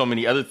 well, there's so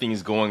many other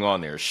things going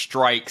on there.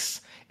 Strikes,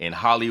 in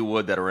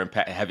Hollywood that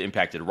have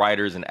impacted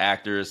writers and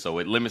actors. So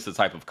it limits the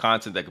type of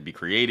content that could be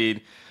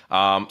created.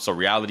 So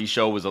reality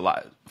show is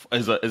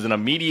an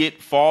immediate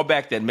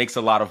fallback that makes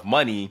a lot of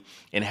money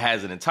and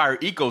has an entire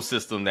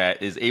ecosystem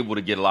that is able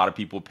to get a lot of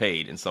people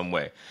paid in some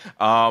way.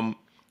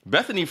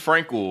 Bethany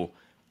Frankel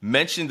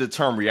mentioned the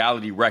term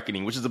reality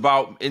reckoning, which is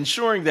about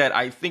ensuring that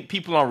I think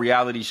people on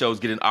reality shows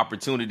get an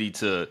opportunity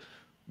to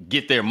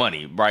get their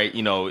money, right?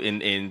 You know,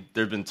 and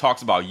there's been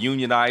talks about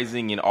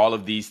unionizing and all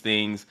of these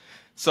things.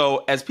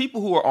 So as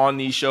people who are on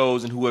these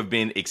shows and who have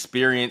been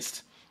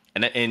experienced,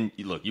 and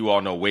look, you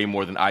all know way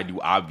more than I do,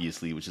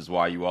 obviously, which is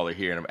why you all are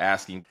here. And I'm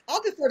asking.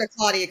 I'll defer to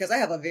Claudia because I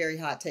have a very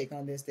hot take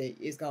on this that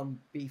is going to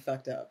be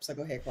fucked up. So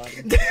go ahead,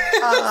 Claudia.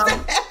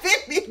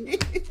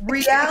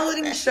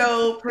 Reality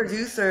show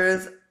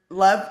producers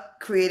love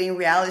creating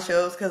reality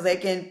shows because they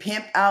can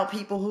pimp out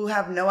people who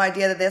have no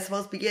idea that they're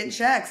supposed to be getting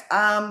checks.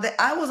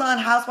 I was on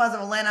Housewives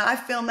of Atlanta. I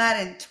filmed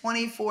that in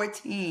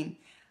 2014.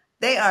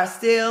 They are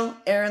still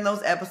airing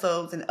those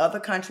episodes in other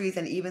countries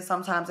and even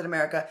sometimes in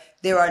America.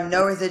 There are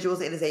no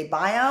residuals. It is a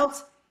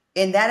buyout.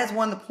 And that is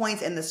one of the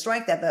points in the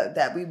strike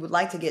that we would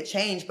like to get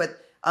changed. But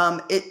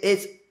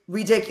it's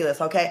ridiculous,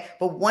 okay?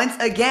 But once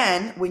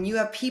again, when you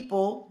have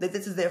people that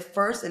this is their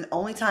first and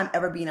only time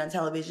ever being on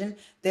television,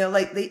 they're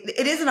like,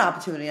 it is an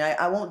opportunity.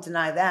 I won't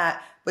deny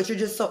that. But you're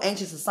just so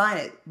anxious to sign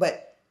it.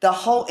 But the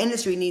whole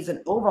industry needs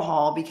an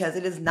overhaul because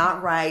it is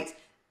not right.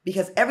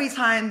 Because every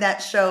time that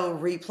show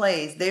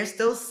replays, they're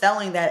still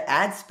selling that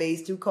ad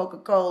space to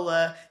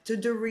Coca-Cola, to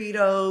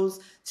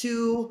Doritos,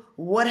 to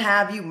what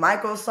have you,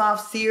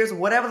 Microsoft, Sears,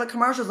 whatever the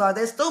commercials are.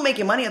 They're still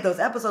making money at those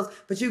episodes,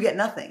 but you get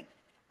nothing.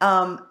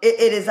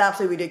 It is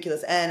absolutely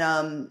ridiculous,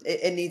 and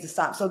it needs to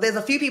stop. So there's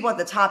a few people at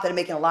the top that are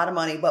making a lot of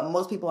money, but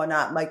most people are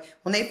not. Like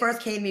when they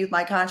first came to me with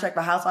my contract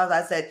for Housewives,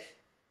 I said,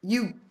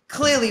 you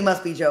clearly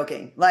must be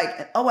joking.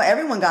 Like, oh, well,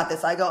 everyone got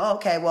this. I go, oh,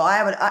 okay, well,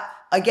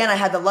 Again, I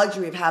had the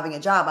luxury of having a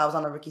job. I was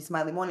on the Ricky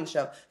Smiley morning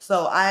show.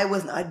 So I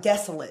wasn't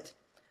desolate.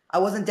 I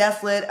wasn't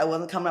desolate. I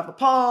wasn't coming up a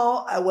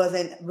pole. I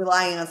wasn't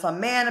relying on some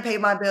man to pay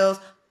my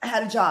bills. I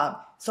had a job.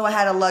 So I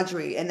had a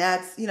luxury. And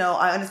that's,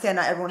 I understand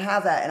not everyone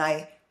has that. And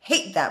I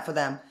hate that for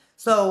them.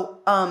 So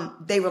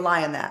they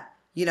rely on that.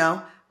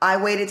 I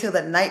waited till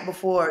the night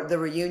before the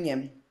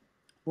reunion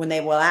when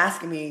they were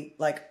asking me,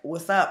 like,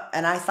 what's up?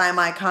 And I signed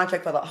my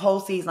contract for the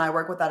whole season. I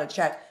worked without a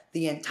check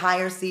the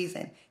entire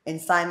season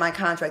and signed my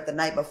contract the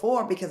night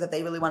before because if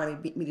they really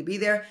wanted me to be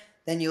there,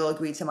 then you'll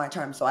agree to my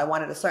terms. So I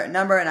wanted a certain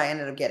number and I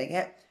ended up getting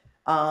it.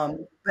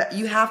 But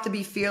you have to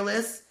be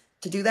fearless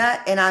to do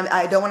that. And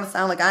I don't want to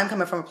sound like I'm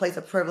coming from a place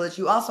of privilege.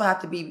 You also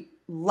have to be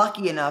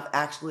lucky enough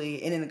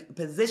actually in a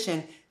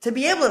position to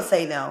be able to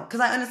say no.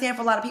 Because I understand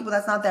for a lot of people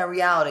that's not their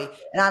reality.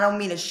 And I don't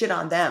mean to shit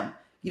on them.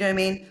 You know what I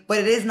mean? But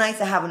it is nice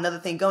to have another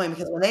thing going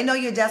because when they know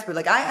you're desperate,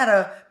 like I had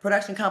a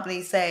production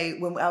company say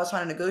when I was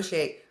trying to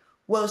negotiate,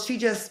 well, she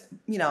just,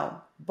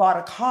 bought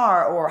a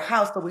car or a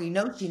house, but we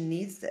know she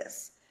needs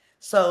this.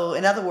 So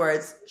in other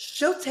words,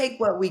 she'll take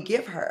what we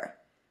give her.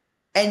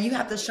 And you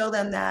have to show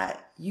them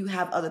that you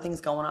have other things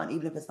going on,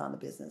 even if it's not in the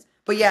business.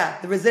 But yeah,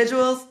 the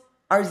residuals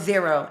are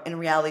zero in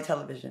reality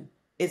television.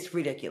 It's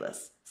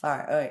ridiculous.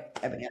 Sorry. All right,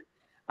 Ebony.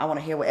 I want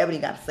to hear what Ebony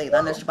got to say.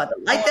 I know she's about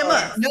to light them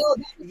up. No,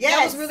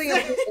 that was really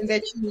important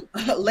that you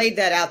laid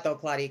that out, though,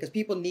 Claudia, because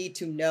people need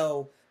to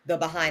know the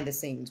behind the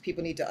scenes.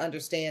 People need to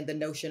understand the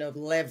notion of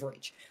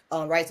leverage,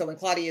 right? So when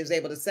Claudia is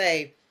able to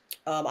say,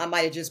 I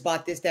might have just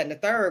bought this, that, and the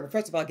third, well,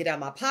 first of all, get out of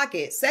my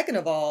pocket. Second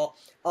of all,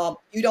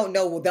 you don't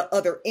know the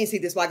other. And see,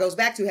 this why it goes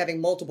back to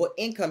having multiple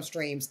income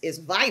streams is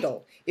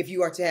vital if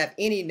you are to have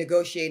any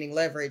negotiating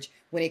leverage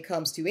when it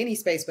comes to any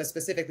space, but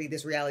specifically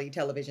this reality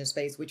television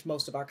space, which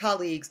most of our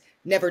colleagues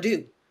never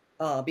do.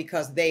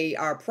 Because they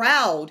are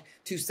proud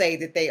to say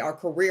that they are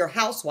career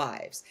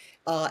housewives.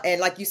 And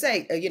like you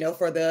say,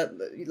 for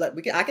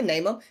I can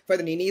name them, for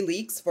the Nene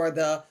Leakes, for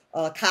the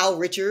Kyle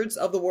Richards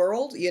of the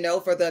world,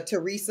 for the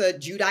Teresa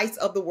Giudice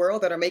of the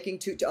world that are making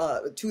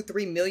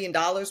 $2-3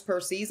 million per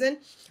season.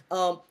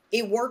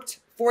 It worked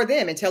for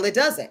them until it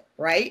doesn't,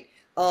 right?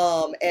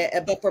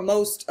 But for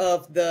most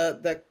of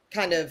the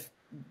kind of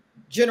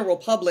general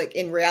public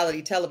in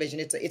reality television,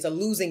 it's a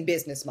losing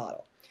business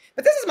model.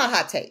 But this is my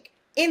hot take.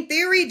 In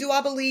theory, do I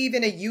believe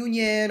in a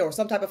union or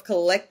some type of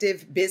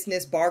collective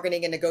business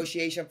bargaining and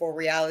negotiation for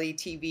reality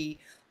TV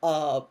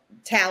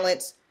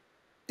talents?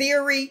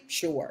 Theory,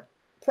 sure.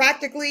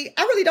 Practically,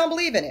 I really don't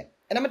believe in it.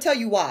 And I'm going to tell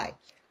you why.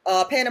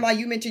 Panama,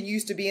 you mentioned you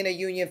used to be in a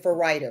union for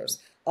writers.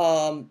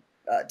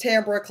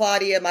 Tambra,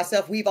 Claudia,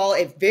 myself, we've all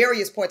at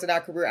various points in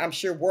our career, I'm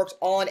sure, worked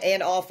on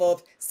and off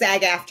of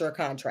SAG-AFTRA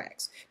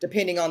contracts,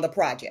 depending on the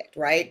project,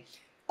 right?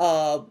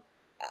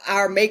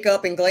 Our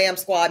makeup and glam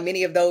squad,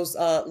 many of those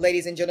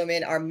ladies and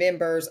gentlemen are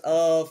members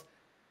of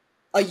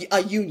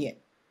a union.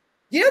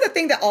 You know the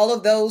thing that all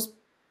of those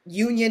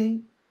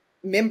union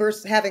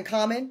members have in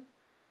common?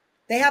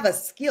 They have a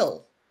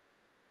skill.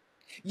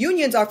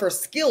 Unions are for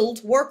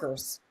skilled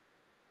workers.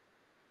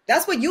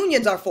 That's what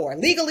unions are for,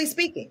 legally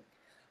speaking.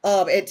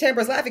 And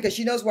Tambra's laughing because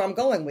she knows where I'm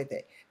going with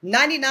it.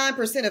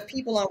 99% of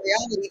people on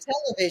reality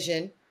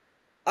television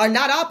are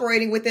not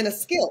operating within a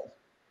skill.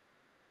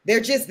 They're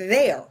just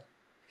there.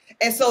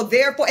 And so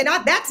therefore,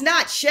 that's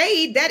not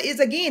shade. That is,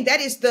 again,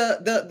 that is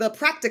the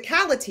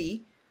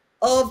practicality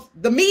of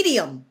the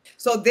medium.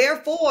 So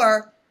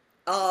therefore,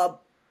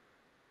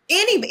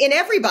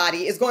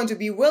 everybody is going to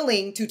be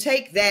willing to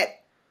take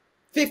that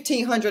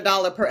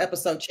 $1,500 per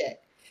episode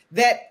check,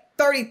 that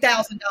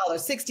 $30,000,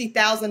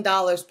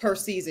 $60,000 per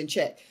season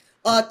check.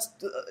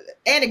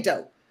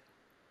 Anecdote.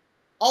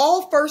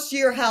 All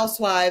first-year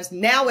housewives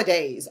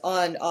nowadays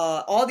on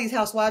all these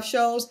housewife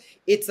shows,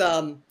 it's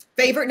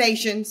favored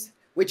nations,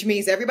 which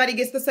means everybody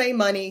gets the same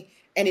money,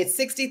 and it's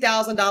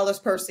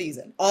 $60,000 per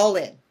season, all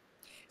in.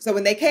 So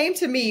when they came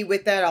to me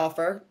with that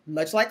offer,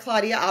 much like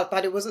Claudia, I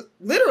thought it was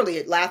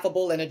literally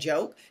laughable and a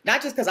joke,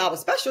 not just because I was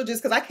special,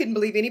 just because I couldn't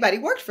believe anybody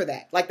worked for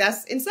that. Like,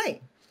 that's insane.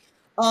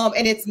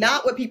 And it's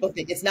not what people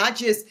think. It's not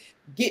just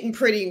getting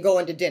pretty and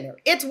going to dinner.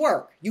 It's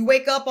work. You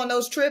wake up on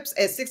those trips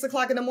at 6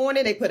 o'clock in the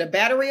morning. They put a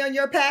battery on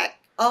your back.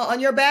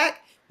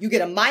 You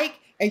get a mic,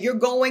 and you're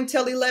going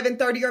till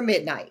 11:30 or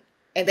midnight.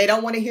 And they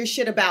don't want to hear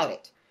shit about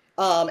it.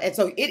 And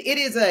so it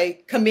is a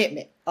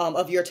commitment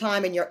of your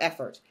time and your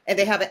effort. And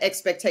they have an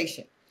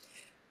expectation.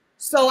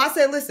 So I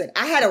said, listen,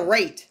 I had a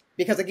rate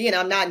because, again,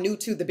 I'm not new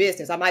to the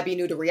business. I might be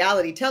new to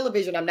reality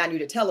television. I'm not new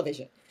to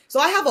television. So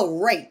I have a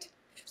rate.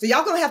 So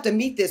y'all going to have to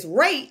meet this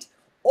rate,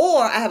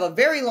 or I have a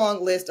very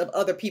long list of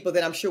other people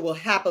that I'm sure will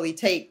happily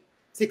take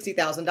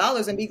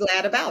 $60,000 and be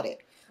glad about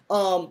it.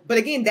 But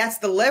again, that's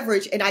the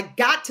leverage. And I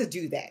got to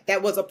do that.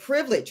 That was a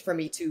privilege for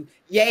me to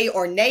yay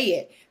or nay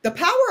it. The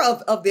power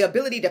of the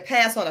ability to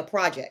pass on a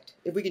project,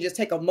 if we can just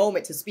take a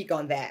moment to speak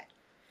on that,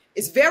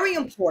 is very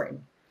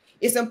important.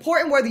 It's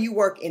important whether you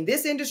work in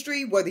this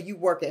industry, whether you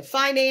work in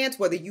finance,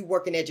 whether you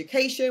work in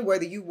education,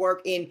 whether you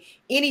work in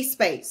any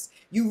space.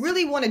 You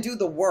really want to do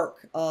the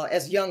work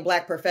as young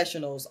Black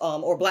professionals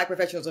or Black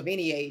professionals of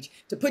any age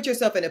to put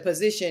yourself in a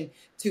position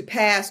to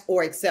pass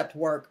or accept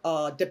work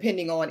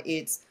depending on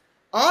its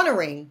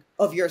honoring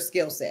of your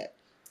skill set.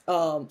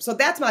 So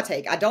that's my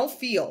take. I don't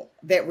feel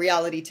that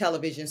reality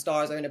television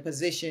stars are in a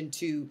position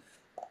to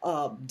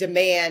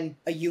demand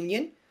a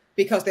union,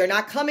 because they're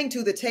not coming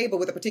to the table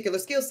with a particular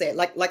skill set.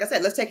 Like I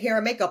said, let's take hair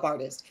and makeup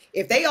artists.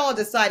 If they all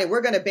decided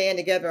we're going to band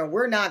together and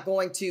we're not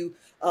going to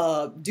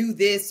do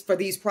this for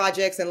these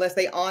projects unless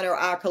they honor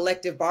our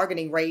collective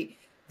bargaining rate,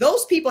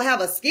 those people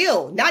have a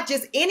skill. Not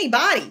just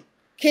anybody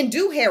can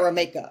do hair or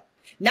makeup.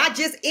 Not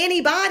just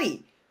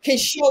anybody can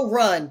show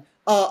run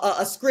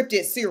a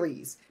scripted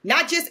series.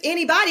 Not just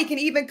anybody can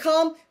even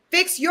come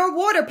fix your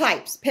water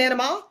pipes,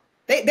 Panama.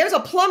 There's a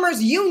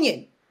plumber's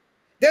union.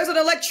 There's an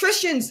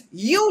electrician's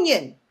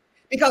union.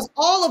 Because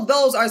all of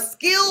those are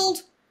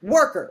skilled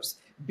workers.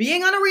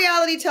 Being on a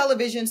reality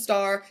television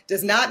star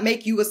does not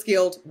make you a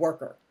skilled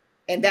worker.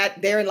 And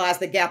therein lies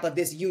the gap of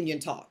this union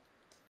talk.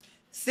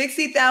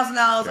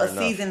 $60,000 a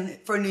season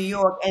for New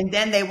York, and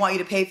then they want you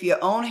to pay for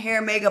your own hair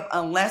and makeup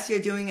unless you're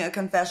doing a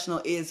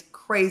confessional is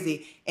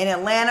crazy. In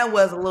Atlanta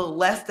was a little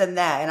less than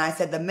that, and I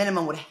said the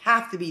minimum would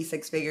have to be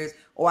 6 figures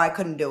or I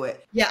couldn't do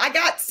it. Yeah, I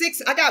got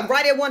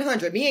right at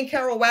 100. Me and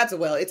Carol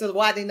Wadswell, it's a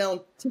widely known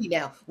tea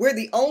now. We're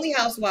the only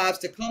housewives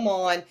to come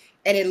on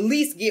and at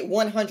least get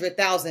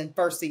 100,000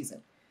 first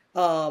season.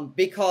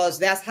 Because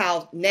that's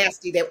how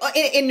nasty they were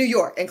in New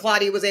York, and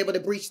Claudia was able to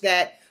breach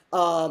that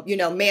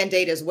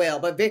mandate as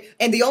well.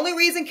 And the only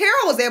reason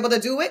Carol was able to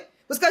do it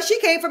was because she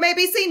came from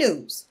ABC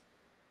News,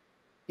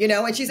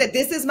 and she said,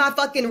 "This is my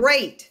fucking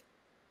rate,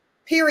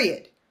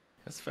 period."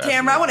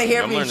 Tambra, I want to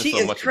hear from you. She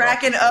is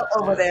cracking up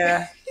over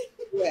there.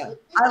 Yeah,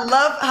 I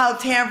love how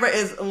Tambra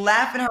is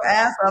laughing her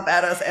ass off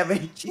at us,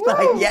 Evan. She's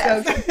like,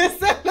 "Yes, this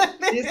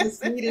is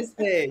the sweetest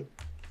thing."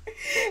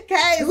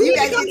 Guys, we need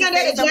to come down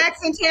to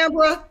Jackson,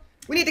 Tambra.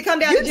 We need to come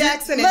down to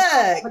Jackson. Look.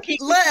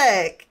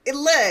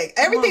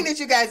 Everything that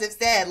you guys have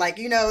said,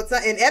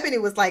 and Ebony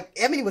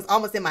was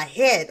almost in my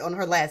head on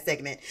her last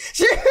segment.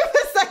 She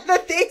was like, the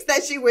things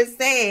that she was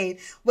saying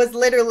was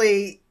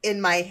literally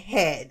in my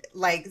head.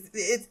 Like,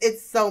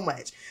 it's so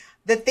much.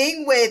 The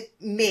thing with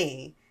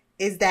me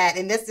is that,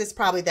 and this is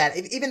probably that,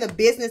 even the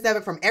business of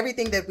it, from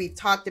everything that we've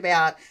talked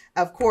about,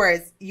 of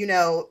course,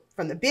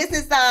 from the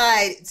business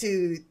side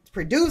to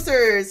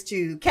producers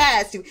to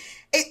cast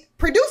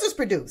producers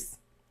produce.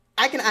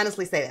 I can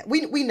honestly say that.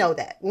 We know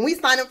that. When we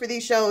sign up for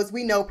these shows,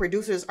 we know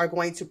producers are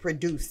going to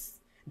produce.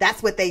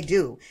 That's what they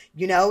do.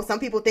 Some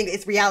people think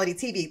it's reality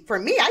TV. For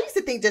me, I used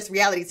to think just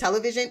reality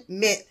television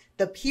meant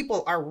the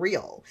people are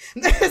real.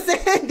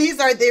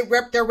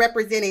 They're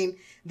representing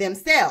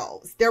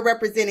themselves. They're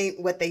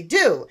representing what they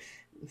do.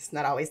 It's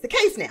not always the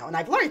case now, and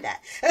I've learned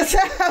that. So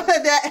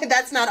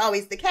that's not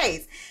always the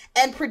case.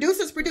 And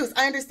producers produce.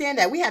 I understand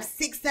that. We have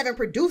 6-7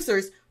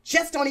 producers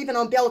just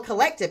on Bell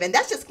Collective, and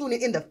that's just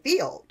included in the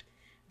field.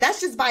 That's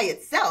just by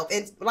itself.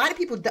 And a lot of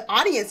people, the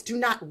audience, do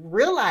not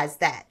realize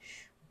that.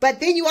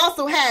 But then you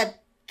also have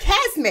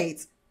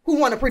castmates who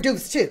want to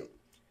produce too.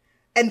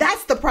 And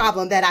that's the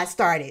problem that I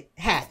started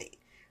having.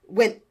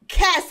 When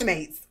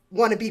castmates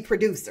want to be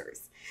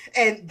producers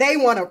and they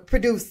want to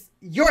produce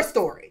your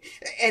story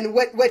and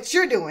what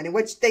you're doing and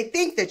what they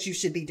think that you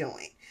should be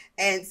doing.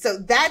 And so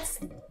that's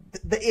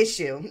the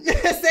issue.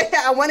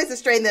 I wanted to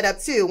straighten that up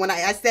too when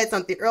I said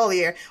something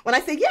earlier. When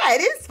I said, yeah,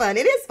 it is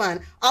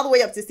fun, all the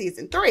way up to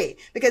season 3.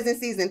 Because in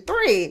season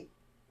 3,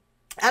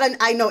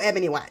 I know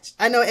Eboni watched.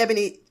 I know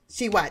Eboni,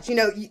 she watched. You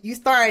know, you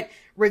start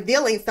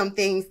revealing some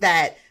things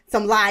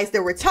some lies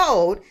that were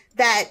told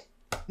that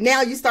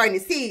now you're starting to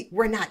see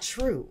were not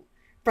true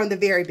from the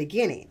very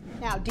beginning.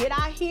 Now, did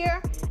I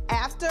hear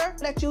after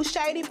that you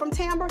shady from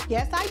Tambra?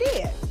 Yes, I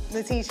did.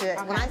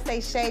 Letitia, when I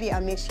say shady, I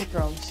mean she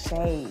throws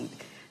shade.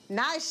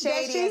 Not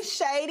shady. That she's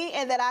shady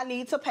and that I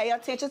need to pay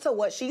attention to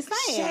what she's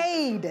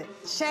saying.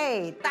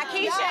 Shade.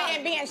 Keisha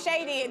and being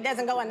shady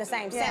doesn't go in the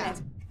same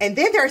sentence. And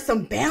then there are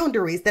some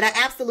boundaries that I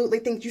absolutely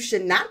think you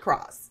should not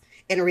cross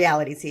in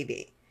reality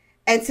TV.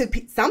 And to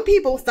some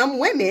people, some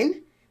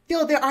women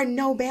feel there are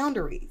no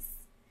boundaries.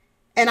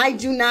 And I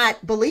do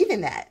not believe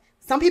in that.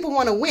 Some people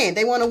want to win.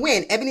 They want to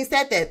win. Eboni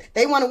said that.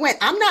 They want to win.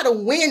 I'm not a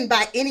win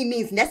by any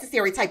means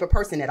necessary type of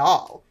person at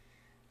all.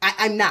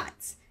 I'm not.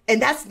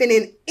 And that's been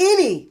in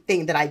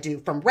anything that I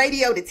do, from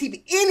radio to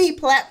TV, any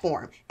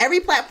platform. Every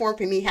platform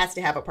for me has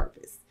to have a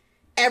purpose.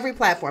 Every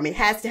platform, it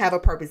has to have a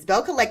purpose.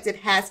 Bell Collective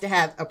has to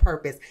have a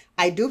purpose.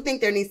 I do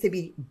think there needs to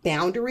be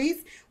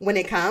boundaries when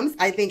it comes.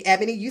 I think,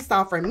 Eboni, you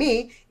saw from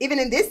me, even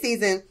in this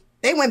season,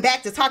 they went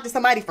back to talk to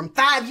somebody from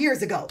 5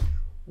 years ago.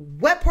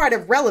 What part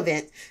of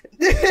relevant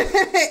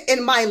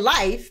in my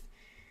life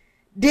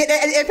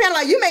and Panama,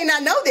 you may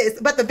not know this,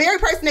 but the very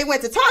person they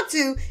went to talk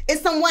to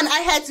is someone I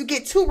had to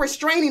get 2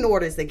 restraining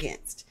orders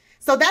against.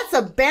 So that's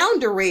a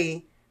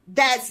boundary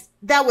that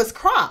was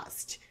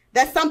crossed.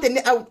 That's something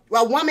a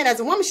woman as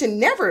a woman should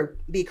never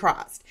be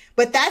crossed.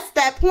 But that's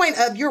that point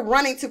of you're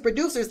running to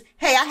producers.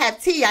 Hey, I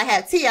have tea, I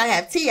have tea, I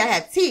have tea, I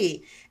have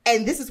tea.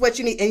 And this is what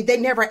you need. And they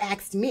never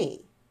asked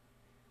me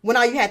when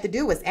all you had to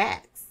do was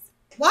ask.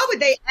 Why would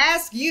they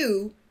ask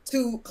you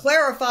to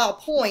clarify a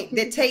point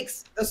that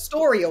takes the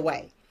story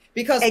away?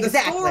 Because the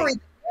story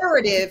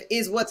narrative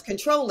is what's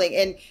controlling.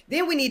 And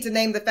then we need to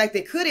name the fact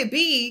that could it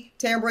be,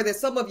 Tambra, that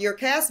some of your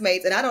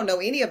castmates, and I don't know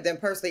any of them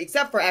personally,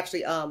 except for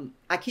actually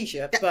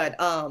Akeisha, but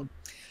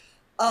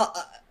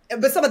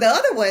some of the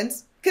other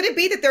ones, could it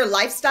be that their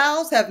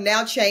lifestyles have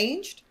now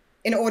changed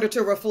in order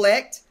to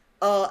reflect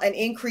an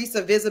increase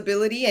of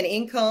visibility and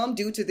income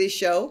due to this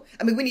show?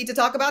 I mean, we need to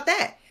talk about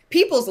that.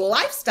 People's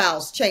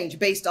lifestyles change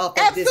based off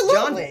of this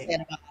genre.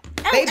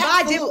 They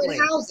buy different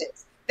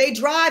houses. They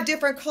drive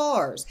different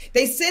cars.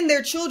 They send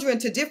their children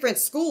to different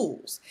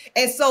schools.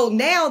 And so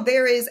now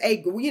there is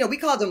we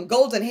call them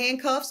golden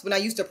handcuffs when I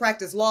used to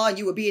practice law and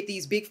you would be at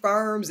these big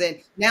firms. And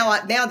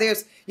now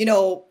there's,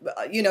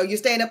 you're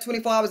staying up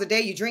 24 hours a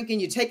day, you're drinking,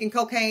 you're taking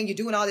cocaine, you're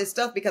doing all this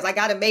stuff because I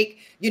got to make,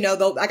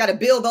 I got to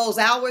bill those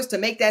hours to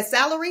make that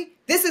salary.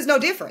 This is no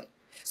different.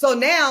 So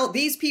now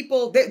these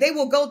people, they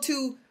will go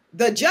to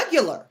the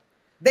jugular.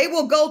 They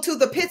will go to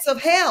the pits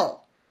of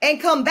hell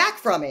and come back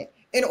from it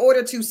in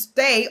order to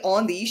stay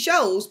on these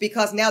shows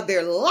because now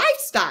their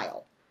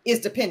lifestyle is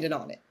dependent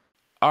on it.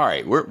 All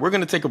right, we're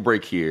going to take a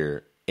break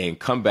here and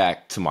come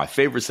back to my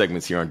favorite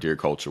segments here on Dear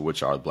Culture,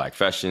 which are Black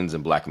Fashions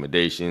and Black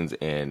Accommodations.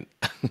 And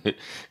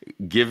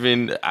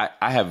given, I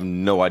have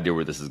no idea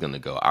where this is going to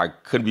go. I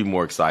couldn't be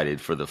more excited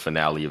for the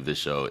finale of this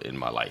show in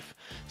my life.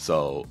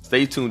 So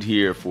stay tuned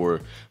here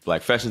for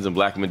Black Fashions and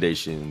Black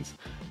Accommodations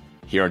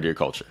here on Dear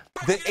Culture.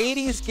 The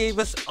 80s gave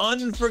us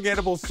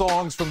unforgettable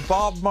songs from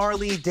Bob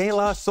Marley, De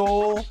La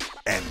Soul,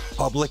 and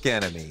Public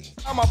Enemy.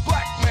 I'm a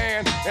black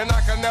man, and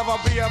I can never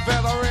be a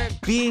veteran.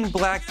 Being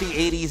Black the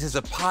 80s is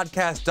a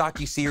podcast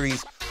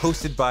docuseries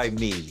hosted by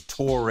me,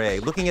 Torre,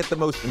 looking at the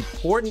most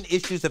important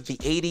issues of the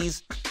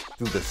 80s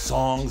through the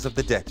songs of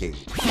the decade.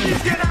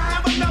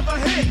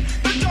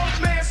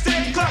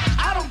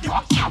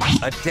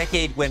 A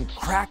decade when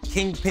crack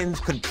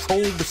kingpins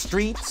controlled the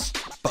streets,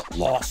 but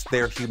lost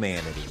their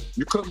humanity.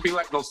 You couldn't be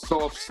like no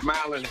soft,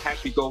 smiling,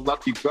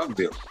 happy-go-lucky drug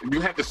dealer. You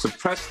had to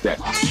suppress that.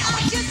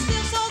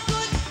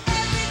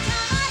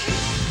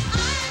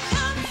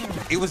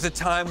 It was a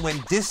time when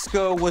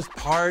disco was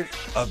part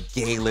of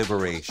gay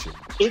liberation.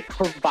 It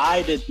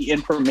provided the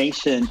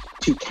information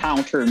to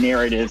counter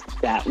narratives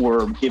that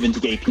were given to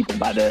gay people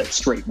by the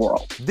straight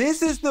world.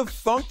 This is the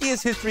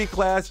funkiest history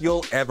class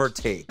you'll ever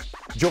take.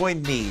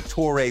 Join me,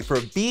 Torre, for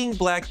Being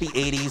Black the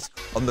 80s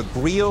on the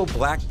GRIO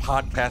Black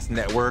Podcast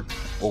Network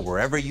or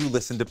wherever you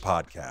listen to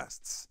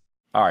podcasts.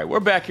 All right, we're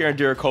back here in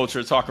Dear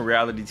Culture talking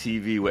reality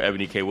TV with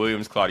Eboni K.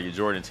 Williams, Claudia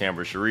Jordan, and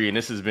Tambra Cherie, and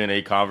this has been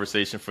a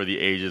conversation for the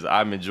ages.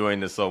 I'm enjoying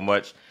this so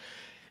much.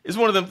 It's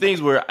one of them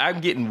things where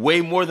I'm getting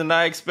way more than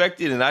I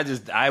expected, and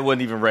I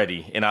wasn't even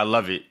ready, and I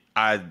love it.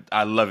 I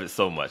love it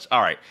so much. All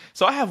right,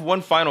 so I have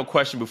one final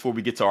question before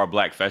we get to our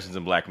Black Fashions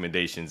and Black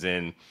Accommodations,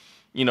 and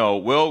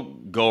we'll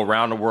go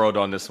around the world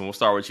on this one. We'll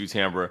start with you,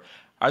 Tambra.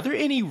 Are there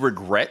any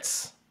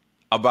regrets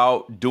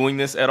about doing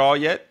this at all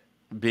yet?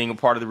 Being a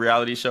part of the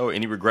reality show?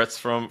 Any regrets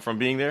from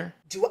being there?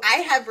 Do I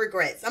have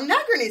regrets? I'm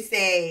not going to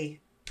say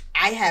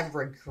I have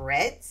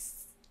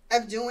regrets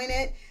of doing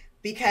it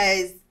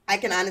because I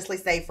can honestly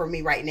say for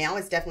me right now,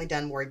 it's definitely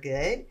done more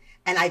good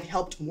and I've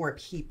helped more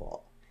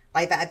people.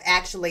 Like I've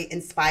actually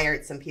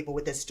inspired some people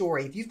with this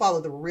story. If you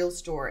follow the real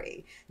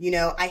story, you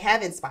know, I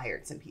have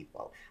inspired some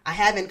people. I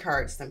have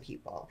encouraged some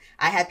people.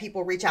 I have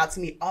people reach out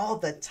to me all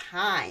the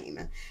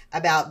time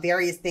about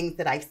various things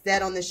that I've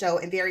said on the show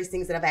and various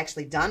things that I've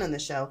actually done on the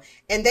show.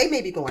 And they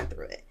may be going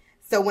through it.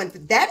 So when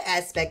that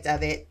aspect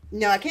of it,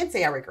 no, I can't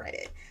say I regret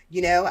it.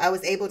 You know, I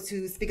was able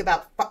to speak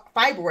about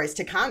fibroids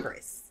to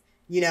Congress,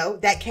 you know,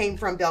 that came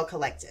from Bell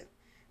Collective.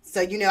 So,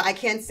 you know, I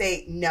can't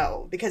say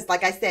no, because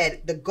like I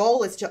said, the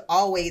goal is to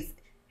always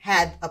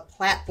have a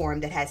platform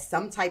that has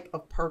some type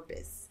of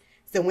purpose.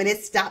 So when it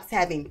stops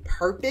having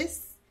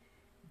purpose,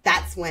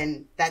 that's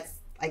when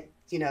like,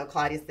 you know,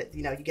 Claudia said,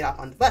 you know, you get off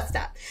on the bus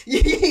stop.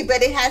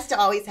 But it has to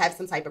always have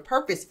some type of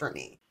purpose for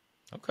me.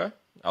 Okay.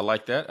 I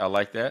like that. I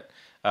like that.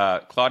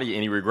 Claudia,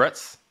 any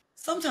regrets?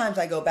 Sometimes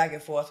I go back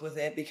and forth with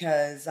it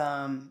because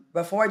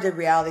before I did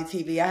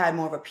reality TV, I had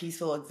more of a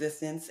peaceful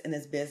existence in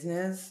this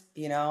business.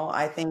 You know,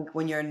 I think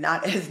when you're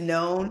not as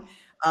known,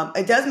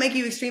 it does make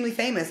you extremely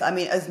famous. I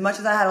mean, as much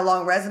as I had a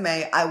long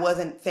resume, I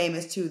wasn't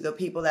famous to the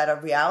people that are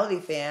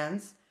reality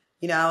fans.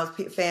 You know, I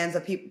was fans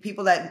of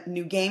people that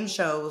knew game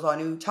shows or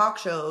knew talk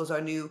shows or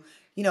knew,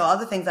 you know,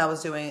 other things I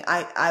was doing.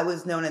 I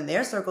was known in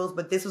their circles,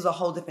 but this was a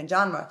whole different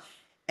genre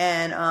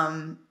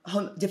and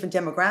whole different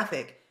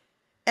demographic.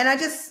 And I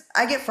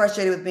get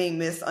frustrated with being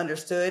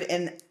misunderstood.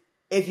 And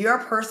if you're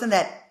a person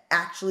that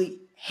actually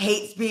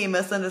hates being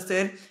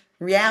misunderstood,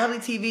 reality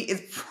TV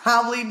is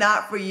probably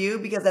not for you,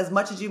 because as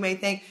much as you may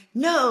think,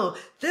 no,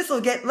 this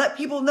will let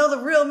people know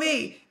the real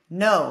me.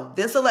 No,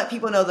 this will let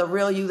people know the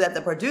real you that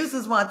the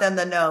producers want them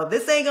to know.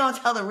 This ain't going to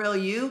tell the real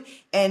you.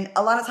 And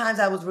a lot of times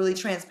I was really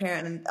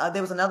transparent. And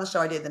there was another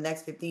show I did, The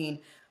Next 15,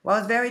 where I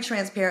was very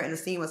transparent in the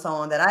scene with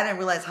someone that I didn't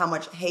realize how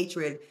much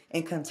hatred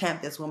and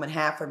contempt this woman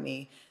had for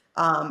me.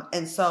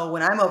 And so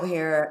when I'm over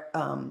here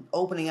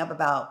opening up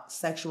about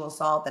sexual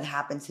assault that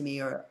happened to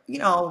me, or, you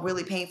know,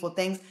 really painful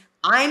things,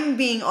 I'm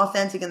being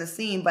authentic in the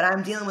scene, but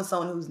I'm dealing with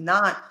someone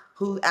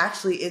who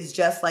actually is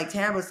just like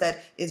Tambra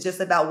said, is just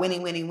about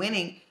winning, winning,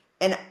 winning.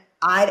 And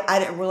I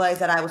didn't realize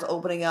that I was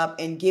opening up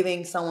and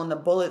giving someone the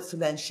bullets to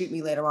then shoot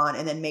me later on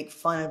and then make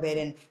fun of it.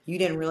 And you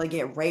didn't really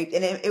get raped.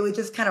 And it would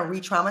just kind of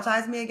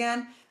re-traumatize me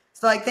again.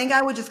 So I think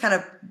I would just kind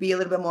of be a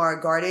little bit more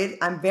guarded.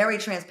 I'm very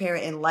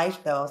transparent in life,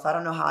 though, so I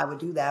don't know how I would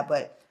do that.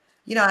 But,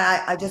 you know,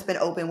 I've just been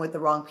open with the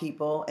wrong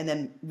people. And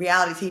then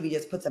reality TV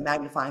just puts a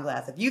magnifying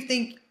glass. If you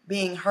think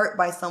being hurt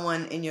by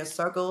someone in your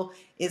circle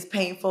is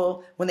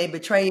painful when they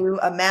betray you,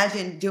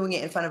 imagine doing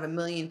it in front of 1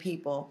 million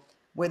people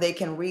where they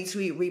can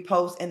retweet,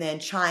 repost, and then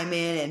chime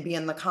in and be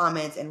in the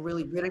comments and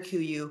really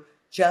ridicule you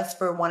just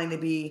for wanting to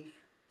be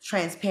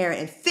transparent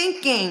and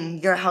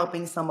thinking you're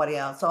helping somebody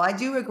else. So I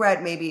do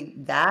regret maybe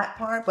that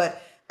part,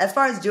 but as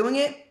far as doing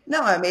it,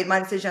 no, I made my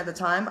decision at the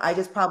time. I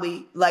just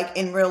probably, like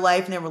in real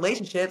life and in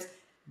relationships,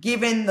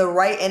 given the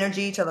right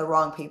energy to the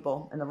wrong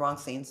people and the wrong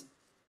scenes.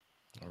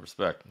 I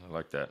respect. I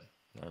like that.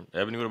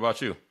 Eboni, what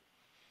about you?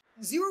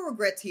 Zero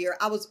regrets here.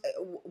 I was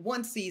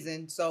one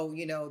season, so,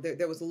 you know,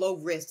 there was low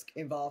risk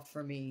involved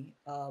for me.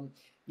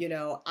 You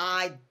know,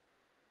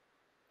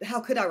 how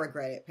could I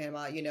regret it,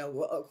 Panama? You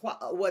know,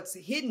 what's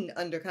hidden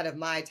under kind of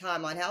my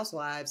time on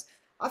Housewives,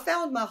 I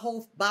found my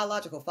whole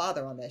biological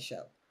father on that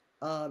show.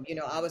 You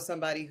know, I was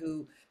somebody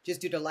who, just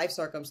due to life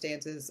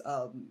circumstances,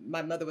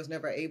 my mother was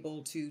never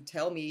able to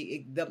tell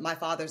me my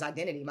father's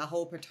identity. My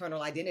whole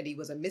paternal identity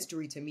was a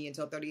mystery to me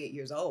until 38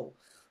 years old.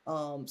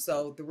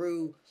 So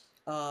through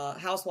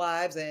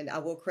Housewives, and I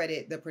will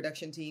credit the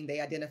production team, they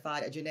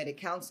identified a genetic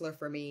counselor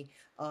for me,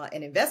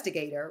 an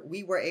investigator.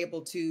 We were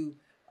able to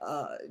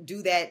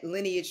do that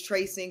lineage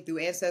tracing through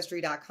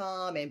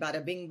Ancestry.com and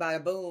bada bing,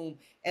 bada boom.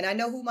 And I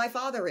know who my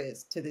father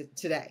is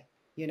today.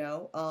 You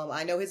know,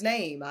 I know his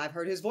name. I've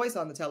heard his voice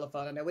on the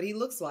telephone. I know what he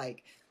looks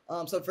like.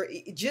 So for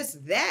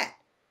just that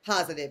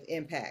positive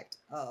impact,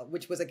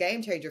 which was a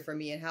game changer for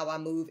me in how I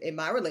move in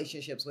my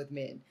relationships with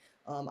men.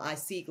 I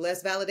seek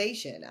less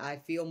validation. I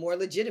feel more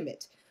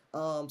legitimate.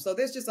 So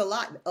there's just a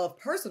lot of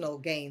personal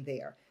gain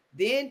there.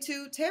 Then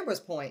to Tambra's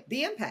point,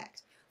 the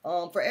impact.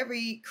 For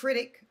every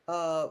critic,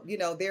 you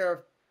know, there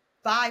are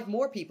 5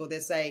 more people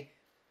that say,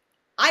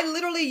 I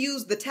literally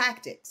used the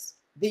tactics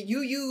that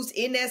you used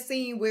in that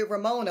scene with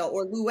Ramona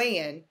or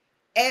Luann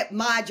at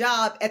my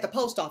job at the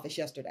post office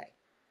yesterday.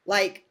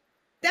 Like,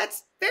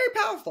 that's very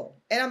powerful.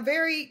 And I'm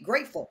very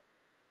grateful,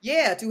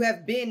 yeah, to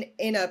have been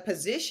in a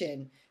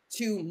position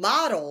to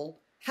model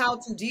how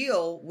to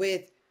deal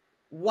with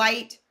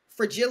white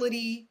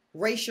fragility,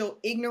 racial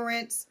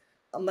ignorance,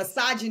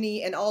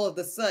 misogyny, and all of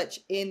the such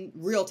in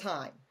real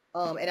time.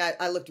 And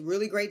I looked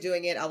really great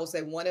doing it. I will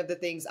say one of the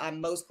things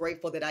I'm most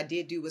grateful that I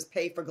did do was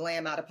pay for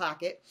glam out of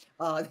pocket.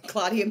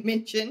 Claudia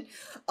mentioned,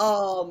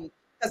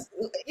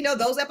 you know,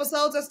 those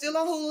episodes are still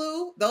on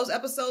Hulu. Those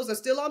episodes are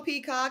still on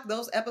Peacock.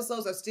 Those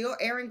episodes are still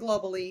airing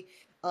globally.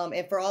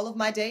 And for all of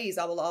my days,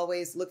 I will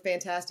always look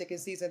fantastic in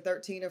season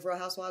 13 of Real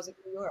Housewives of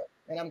New York.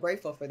 And I'm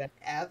grateful for that.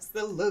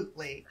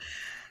 Absolutely.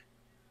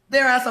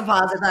 There are some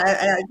positives.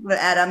 I want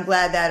to add, I'm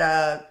glad that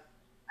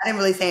I didn't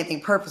really say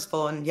anything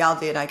purposeful, and y'all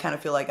did. I kind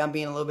of feel like I'm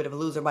being a little bit of a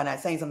loser by not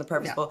saying something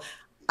purposeful.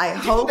 I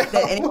hope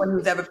that anyone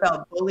who's ever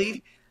felt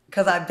bullied,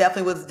 because I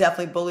was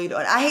definitely bullied.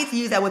 I hate to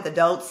use that with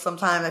adults.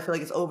 Sometimes I feel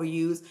like it's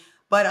overused.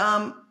 But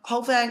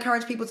hopefully I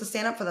encourage people to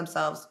stand up for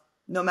themselves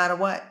no matter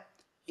what.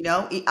 You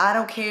know, I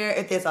don't care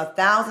if there's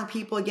 1,000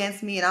 people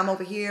against me and I'm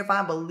over here. If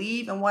I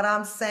believe in what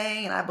I'm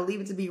saying and I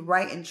believe it to be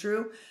right and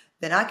true,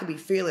 then I can be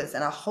fearless.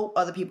 And I hope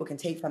other people can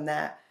take from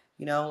that,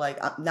 you know,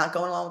 like I'm not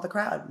going along with the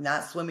crowd,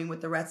 not swimming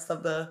with the rest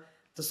of the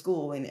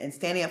school and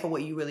standing up for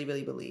what you really,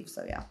 really believe.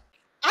 So, yeah.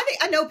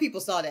 I know people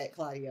saw that,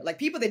 Claudia. Like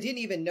people that didn't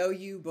even know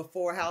you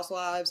before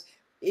Housewives,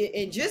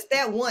 in just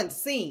that one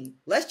scene,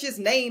 let's just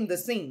name the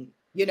scene,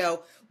 you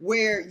know,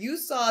 where you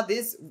saw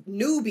this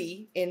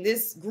newbie in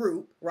this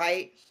group,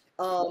 right?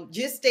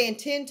 Just stand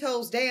 10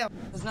 toes down.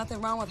 There's nothing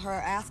wrong with her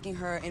asking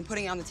her and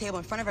putting it on the table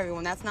in front of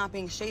everyone. That's not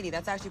being shady.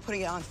 That's actually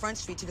putting it on Front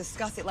Street to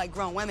discuss it like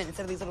grown women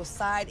instead of these little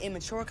side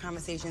immature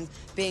conversations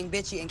being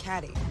bitchy and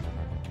catty.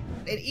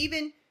 And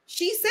even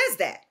she says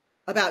that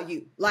about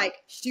you. Like,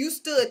 you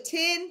stood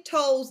 10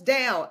 toes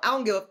down. I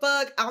don't give a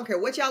fuck. I don't care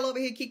what y'all over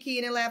here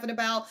kikiing and laughing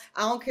about.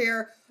 I don't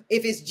care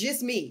if it's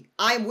just me.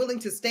 I am willing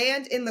to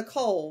stand in the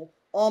cold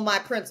on my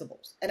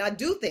principles. And I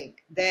do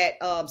think that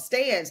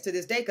stands to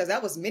this day, because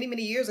that was many,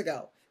 many years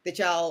ago that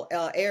y'all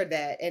aired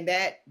that. And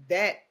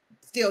that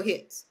still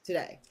hits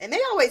today. And they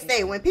always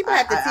say, when people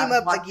have to team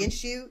up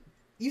against you,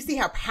 you see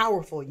how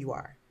powerful you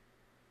are.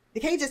 They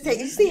can't just take,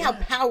 you see how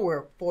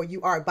powerful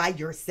you are by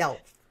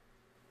yourself.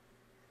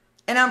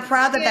 And I'm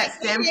proud that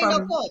stemmed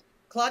from... No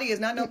Claudia is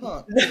not no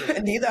punk.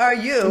 Neither are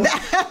you.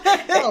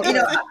 You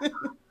know,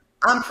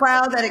 I'm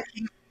proud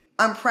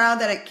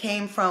that it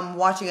came from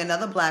watching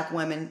another Black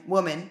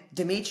woman,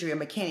 Demetria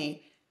McKinney,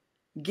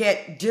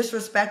 get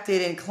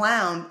disrespected and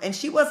clowned, and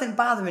she wasn't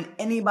bothering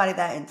anybody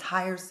that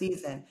entire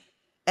season.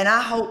 And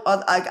I hope,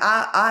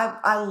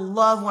 I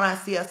love when I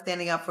see us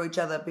standing up for each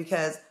other,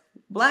 because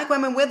Black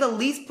women, we're the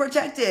least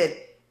protected,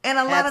 and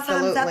a lot of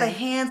times at the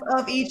hands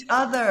of each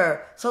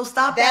other. So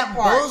stop that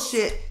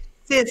bullshit,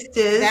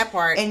 sisters. That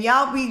part. And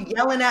y'all be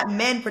yelling at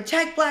men,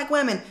 protect Black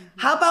women.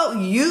 How about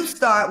you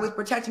start with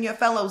protecting your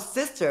fellow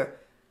sister?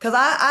 Because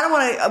I don't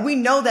want to, we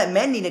know that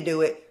men need to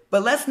do it,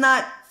 but let's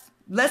not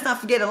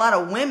forget a lot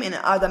of women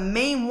are the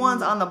main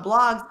ones on the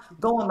blogs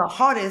going the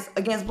hardest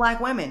against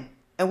Black women.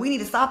 And we need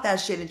to stop that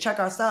shit and check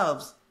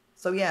ourselves.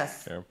 So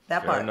yes,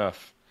 that part. Fair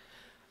enough.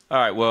 All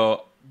right,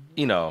 well,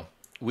 you know,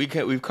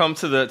 we've come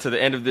to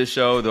the end of this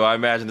show, though I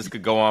imagine this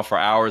could go on for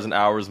hours and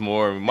hours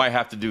more. We might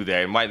have to do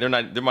that.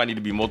 There might need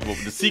to be multiple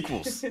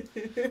sequels and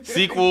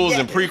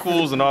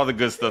prequels and all the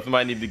good stuff. We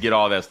might need to get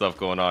all that stuff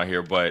going on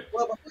here. But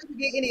well, before you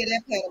get any of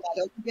that, Panama,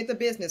 don't forget the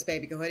business,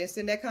 baby. Go ahead and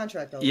send that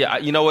contract over. Yeah,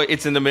 you know what?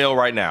 It's in the mail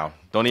right now.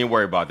 Don't even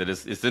worry about it.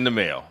 It's in the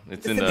mail.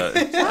 It's in the.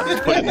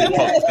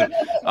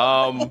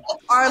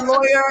 Our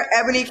lawyer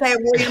Eboni K.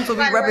 Williams will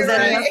be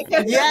representing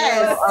us.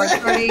 Yes, our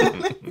attorney.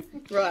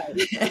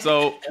 Right.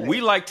 So we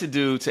like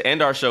to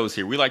end our shows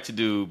here, we like to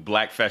do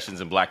Black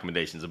fashions and Black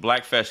recommendations. A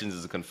Black fashion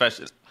is a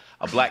confession.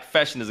 A Black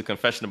fashion is a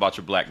confession about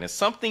your Blackness.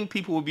 Something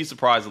people will be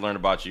surprised to learn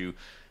about you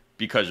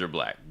because you're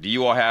Black. Do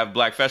you all have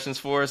Black fashions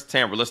for us?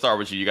 Tambra, let's start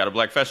with you. You got a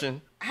Black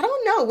fashion? I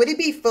don't know. Would it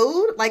be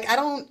food? Like, I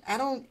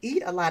don't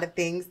eat a lot of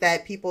things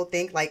that people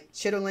think, like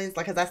chitterlings,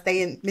 like, because I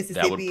stay in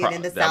Mississippi and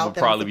in the South. That would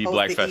probably be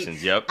Black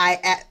fashions. Yep.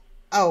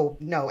 Oh,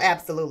 no,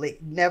 absolutely.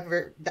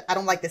 Never. I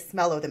don't like the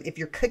smell of them. If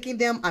you're cooking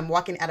them, I'm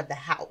walking out of the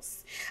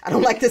house. I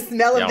don't like the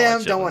smell of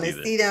them. Don't want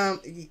to see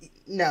them.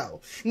 No,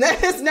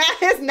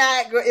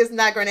 it's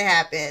not going to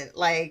happen.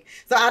 Like,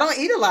 so I don't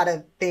eat a lot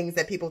of things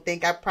that people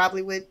think I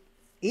probably would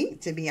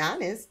eat, to be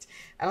honest.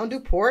 I don't do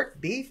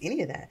pork, beef,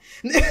 any of that.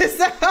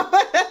 So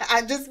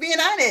I'm just being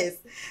honest.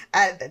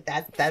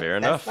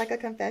 That's like a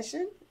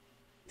confession.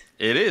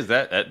 It is.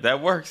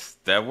 That works.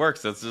 That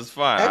works. That's just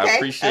fine. Okay, I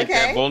appreciate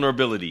that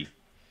vulnerability.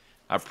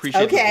 I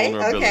appreciate the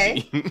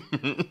vulnerability.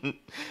 Okay.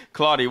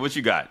 Claudia, what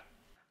you got?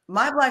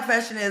 My Black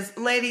fashion is,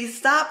 ladies,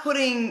 stop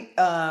putting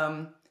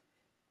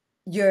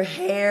your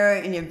hair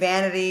and your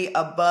vanity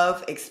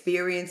above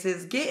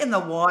experiences. Get in the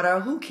water.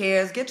 Who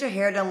cares? Get your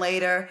hair done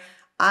later.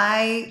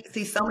 I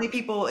see so many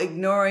people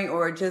ignoring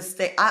or just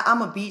say,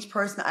 I'm a beach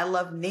person. I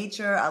love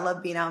nature. I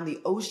love being out in the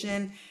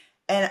ocean.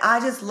 And I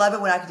just love it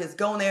when I can just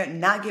go in there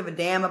and not give a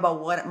damn about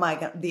what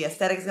the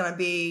aesthetic is going to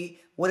be,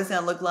 what it's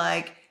going to look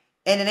like.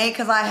 And it ain't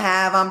because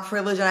I'm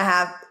privileged and I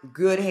have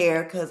good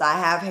hair, because I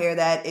have hair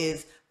that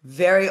is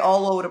very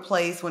all over the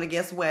place when it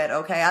gets wet,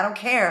 okay? I don't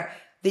care.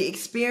 The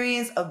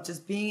experience of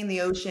just being in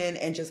the ocean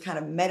and just kind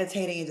of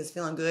meditating and just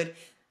feeling good.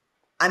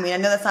 I mean, I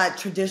know that's not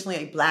traditionally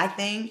a Black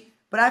thing,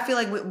 but I feel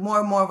like more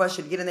and more of us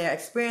should get in there,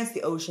 experience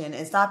the ocean,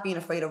 and stop being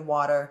afraid of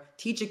water.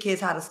 Teach your kids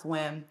how to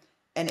swim.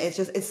 And it's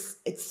just,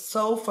 it's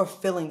so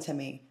fulfilling to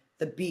me,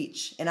 the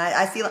beach. And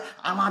I see, like,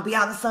 I want to be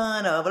out in the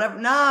sun or whatever.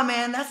 Nah,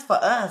 man, that's for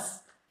us.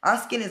 Our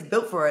skin is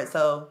built for it,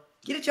 so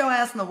get your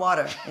ass in the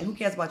water. And who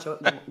cares about your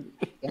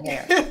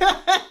hair?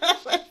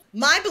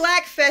 My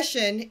Black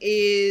fashion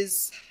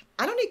is,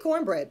 I don't eat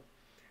cornbread.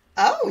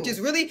 Oh, which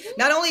is really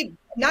not only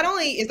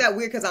is that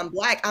weird because I'm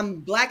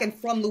Black and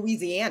from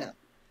Louisiana,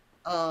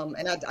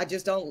 and I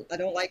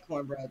don't like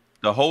cornbread.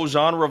 The whole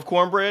genre of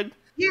cornbread?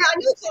 Yeah, I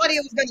knew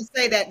Claudia was going to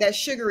say that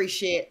sugary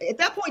shit. At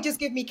that point, just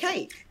give me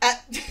cake.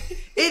 It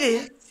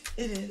is.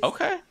 It is.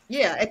 Okay.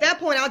 Yeah, at that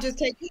point, I'll just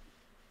take it.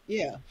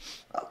 Yeah.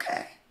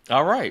 Okay.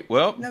 All right.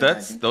 Well,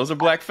 those are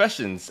Black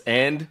fashions.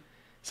 And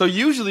so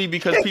usually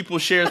because people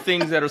share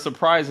things that are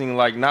surprising,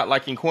 like not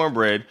liking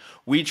cornbread,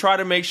 we try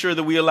to make sure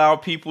that we allow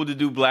people to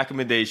do Black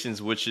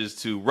recommendations, which is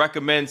to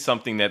recommend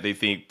something that they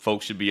think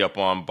folks should be up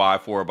on,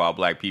 for about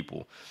Black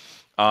people.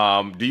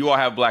 Do you all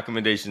have Black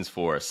recommendations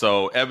for us?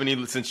 So,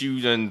 Eboni, since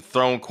you've done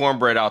thrown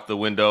cornbread out the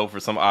window for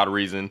some odd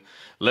reason,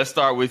 let's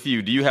start with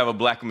you. Do you have a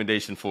Black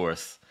recommendation for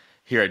us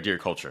here at Dear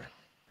Culture?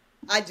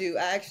 I do.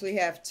 I actually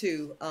have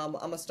two. I'm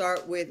going to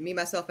start with Me,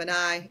 Myself, and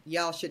I.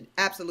 Y'all should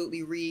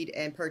absolutely read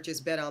and purchase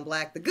Bet on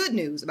Black, the good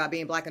news about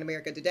being Black in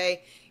America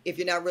today. If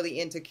you're not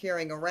really into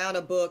carrying around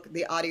a book,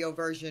 the audio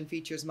version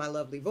features my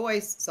lovely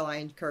voice, so I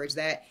encourage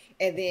that.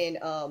 And then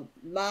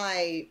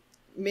my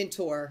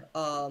mentor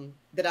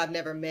that I've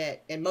never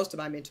met, and most of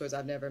my mentors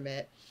I've never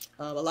met.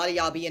 A lot of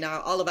y'all be in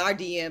all of our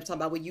DMs talking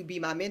about, will you be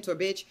my mentor,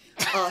 bitch?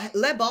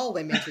 Let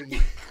Baldwin mentor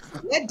you.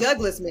 Let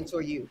Douglas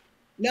mentor you.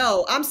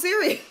 No, I'm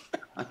serious.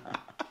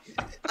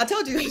 I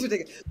told you guys were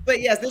ridiculous.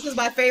 But yes, this is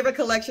my favorite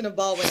collection of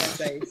Baldwin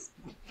essays.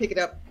 Pick it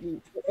up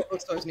at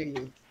bookstores near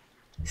you.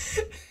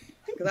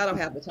 Because I don't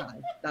have the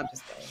time. I'm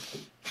just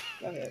saying.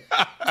 Go ahead.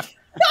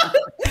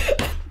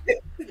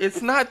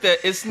 It's not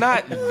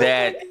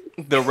that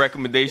the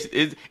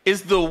recommendation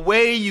is the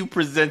way you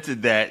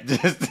presented that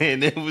just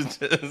then. It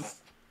was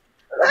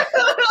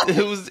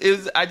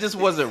I just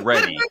wasn't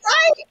ready.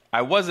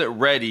 I wasn't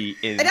ready.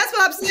 And that's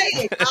what I'm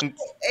saying. I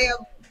am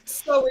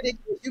so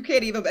ridiculous. You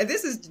can't even.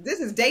 This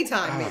is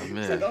daytime.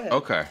 Man. So go ahead.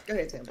 Okay. Go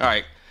ahead, Tim. All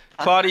right,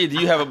 Claudia, do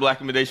you have a Black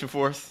recommendation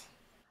for us?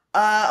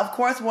 Of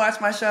course, watch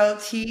my show,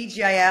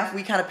 TGIF.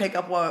 We kind of pick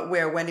up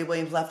where Wendy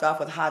Williams left off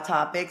with Hot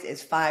Topics.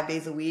 It's 5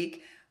 days a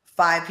week,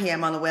 5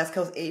 p.m. on the West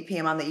Coast, 8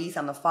 p.m. on the East,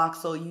 on the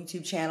Fox Soul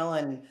YouTube channel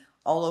and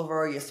all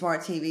over your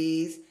smart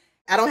TVs.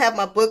 I don't have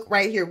my book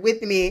right here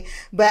with me,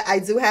 but I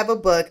do have a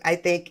book. I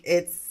think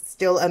it's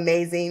still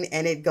amazing,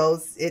 and it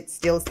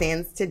still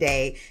stands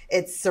today.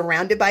 It's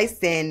Surrounded by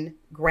Sin,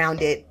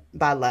 Grounded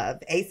by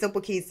Love. 8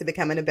 Simple Keys to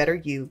Becoming a Better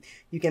You.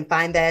 You can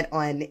find that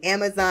on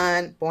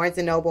Amazon, Barnes &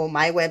 Noble,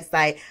 my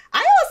website.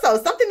 I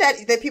also, something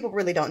that people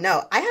really don't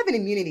know, I have an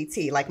immunity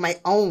tea, like my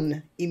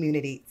own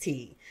immunity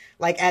tea.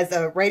 Like as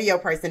a radio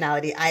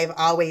personality, I'm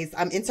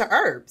into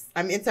herbs.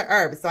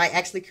 So I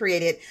actually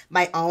created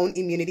my own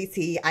immunity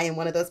tea. I am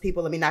one of those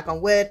people, let me knock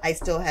on wood. I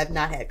still have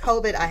not had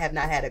COVID. I have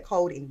not had a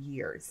cold in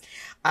years.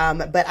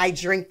 But I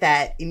drink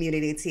that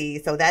immunity tea.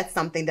 So that's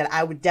something that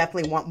I would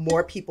definitely want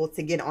more people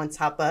to get on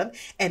top of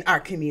in our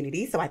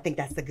community. So I think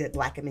that's a good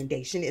Black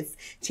recommendation. It's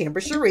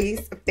Tambra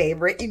Cherie's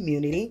favorite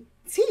immunity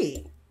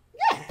tea.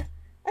 Yeah.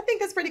 I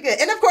think that's pretty good.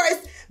 And of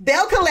course,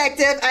 Bell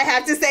Collective, I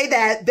have to say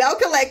that. Bell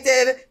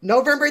Collective,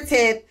 November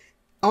 10th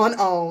on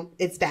OWN.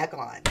 It's back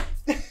on.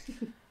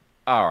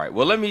 All right.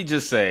 Well, let me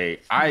just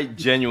say, I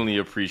genuinely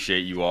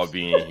appreciate you all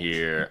being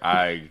here.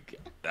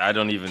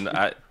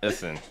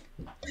 Listen,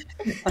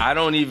 I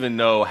don't even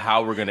know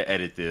how we're going to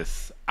edit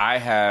this. I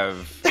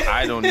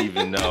don't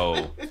even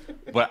know,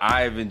 but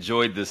I've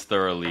enjoyed this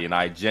thoroughly, and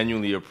I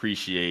genuinely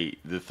appreciate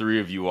the three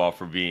of you all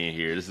for being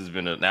here. This has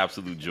been an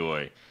absolute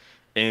joy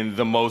in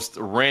the most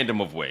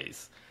random of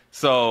ways.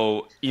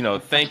 So,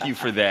 thank you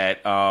for that.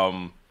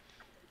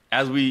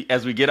 As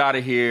we get out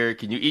of here,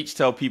 can you each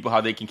tell people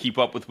how they can keep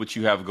up with what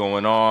you have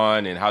going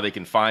on and how they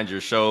can find your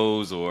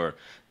shows or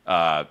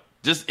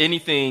just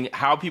anything,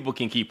 how people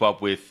can keep up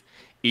with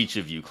each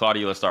of you?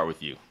 Claudia, let's start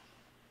with you.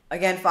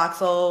 Again, Fox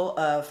Soul,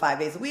 5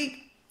 days a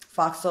week.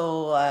 Fox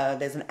Soul,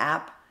 there's an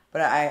app,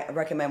 but I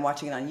recommend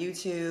watching it on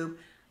YouTube.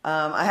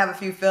 I have a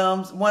few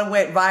films. One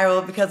went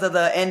viral because of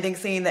the ending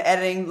scene, the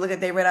editing. Look at,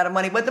 they ran out of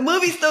money, but the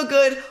movie's still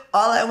good.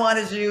 All I Want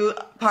Is You,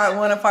 part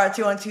 1 and part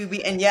 2 on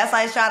Tubi. And yes,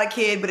 I shot a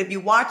kid, but if you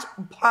watch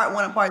part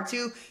 1 and part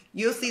 2,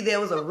 you'll see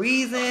there was a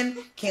reason.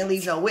 Can't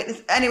Leave No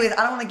Witness. Anyways, I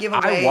don't want to give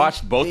away. I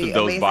watched both of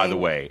those, by the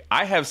way.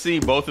 I have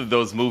seen both of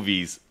those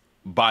movies,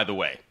 by the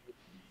way.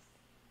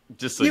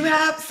 Just so you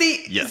have,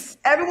 see, yes.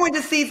 Everyone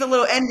just sees the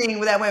little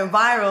ending that went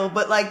viral,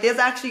 but like there's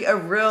actually a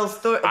real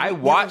story. I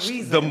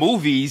watched the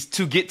movies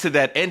to get to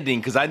that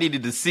ending because I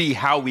needed to see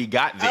how we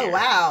got there. Oh,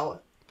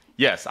 wow.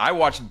 Yes, I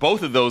watched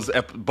both of those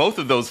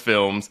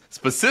films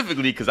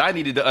specifically because I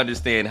needed to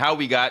understand how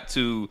we got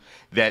to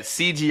that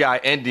CGI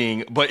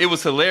ending, but it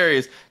was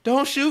hilarious.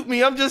 Don't shoot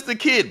me, I'm just a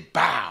kid.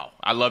 Bow.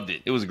 I loved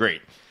it. It was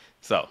great.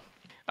 So, all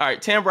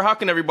right, Tambra, how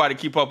can everybody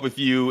keep up with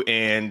you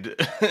and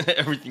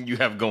everything you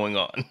have going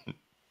on?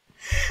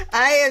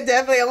 I am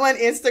definitely on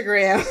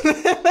Instagram.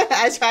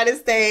 I try to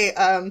stay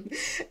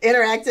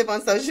interactive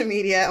on social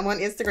media. I'm on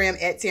Instagram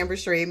at Tambra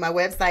Cherie. My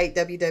website,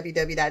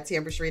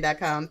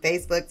 www.tambracherie.com.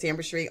 Facebook,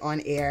 Tambra Cherie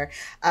on air.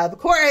 Of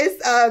course,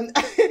 I'm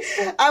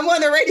on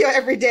the radio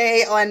every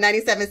day on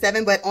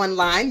 97.7, but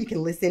online you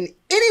can listen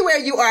anywhere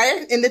you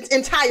are in the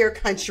entire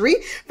country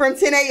from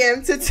 10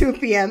 a.m. to 2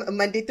 p.m.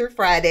 Monday through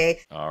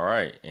Friday. All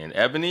right. And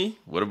Eboni,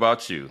 what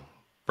about you?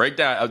 Break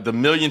down the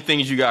million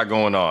things you got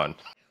going on.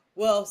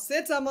 Well,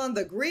 since I'm on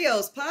the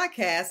Grio's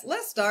podcast,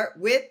 let's start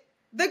with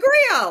The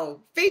Grio,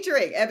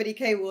 featuring Eboni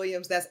K.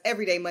 Williams. That's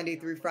every day, Monday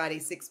through Friday,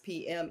 6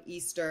 p.m.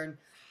 Eastern,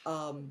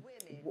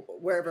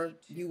 wherever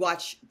you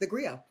watch The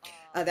Grio.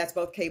 That's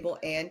both cable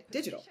and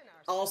digital.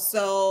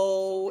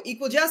 Also,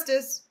 Equal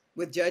Justice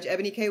with Judge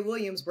Eboni K.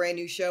 Williams, brand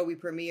new show we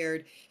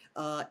premiered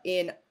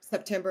in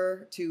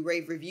September to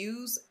rave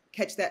reviews.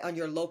 Catch that on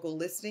your local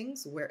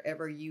listings,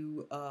 wherever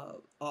you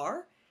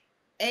are.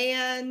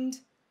 And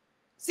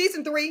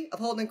season 3 of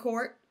Holding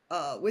Court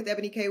with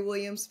Eboni K.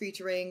 Williams,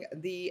 featuring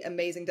the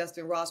amazing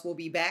Dustin Ross, will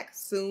be back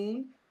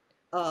soon.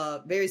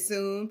 Very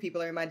soon.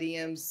 People are in my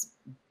DMs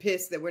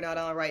pissed that we're not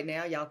on right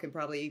now. Y'all can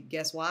probably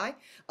guess why.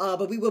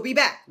 But we will be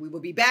back. We will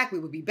be back. We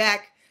will be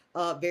back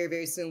very,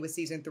 very soon with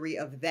season 3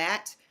 of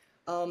that.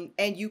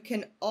 And you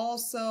can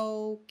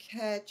also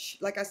catch,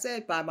 like I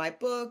said, buy my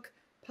book,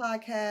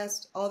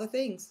 podcast, all the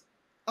things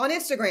on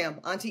Instagram.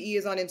 Auntie E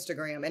is on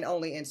Instagram and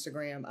only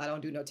Instagram. I don't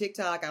do no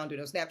TikTok. I don't do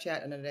no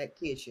Snapchat and none of that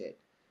kid shit.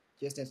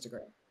 Just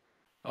Instagram.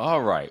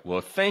 All right.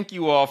 Well, thank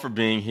you all for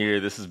being here.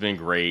 This has been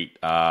great.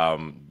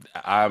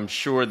 I'm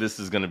sure this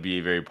is going to be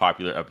a very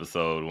popular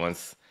episode.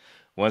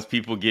 Once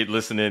people get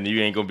listening,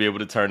 you ain't going to be able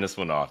to turn this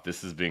one off.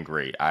 This has been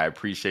great. I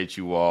appreciate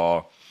you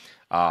all.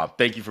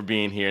 Thank you for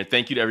being here.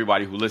 Thank you to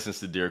everybody who listens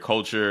to Dear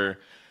Culture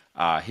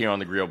here on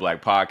the GRIO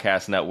Black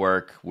Podcast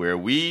Network, where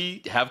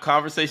we have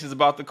conversations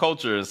about the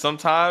culture. And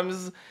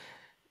sometimes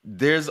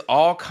there's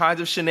all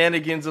kinds of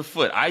shenanigans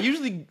afoot. I'm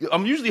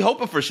usually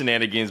hoping for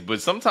shenanigans,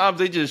 but sometimes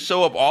they just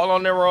show up all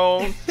on their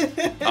own.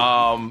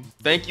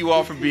 Thank you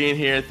all for being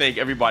here. Thank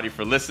everybody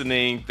for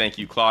listening. Thank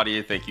you,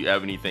 Claudia. Thank you,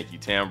 Eboni. Thank you,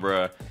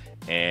 Tambra.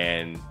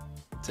 And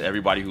to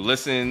everybody who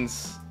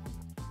listens,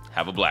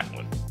 have a black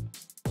one.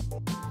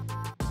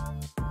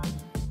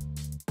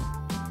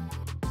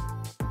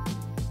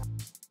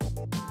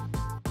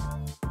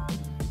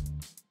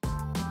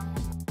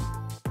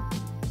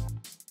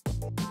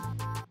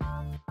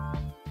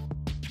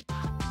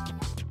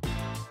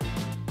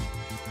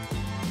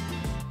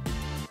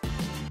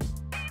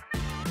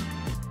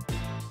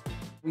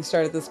 We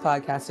started this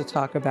podcast to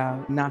talk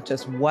about not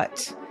just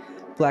what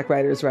Black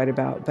writers write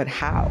about, but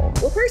how.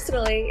 Well,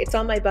 personally, it's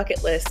on my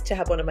bucket list to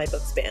have one of my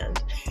books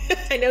banned.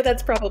 I know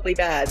that's probably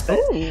bad, but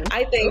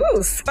I think...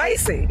 Ooh,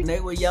 spicy. They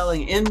were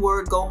yelling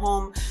N-word, go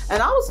home.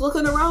 And I was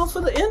looking around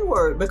for the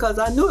N-word because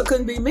I knew it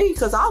couldn't be me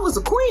because I was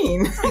a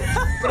queen.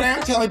 But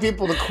I'm telling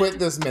people to quit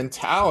this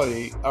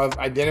mentality of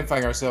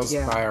identifying ourselves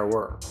by our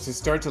work, to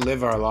start to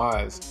live our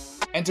lives,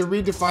 and to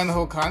redefine the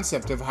whole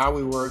concept of how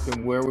we work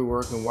and where we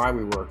work and why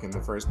we work in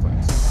the first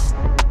place.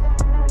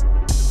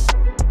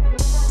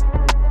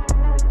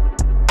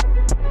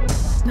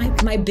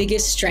 My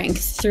biggest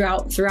strength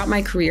throughout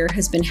my career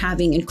has been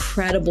having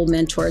incredible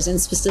mentors, and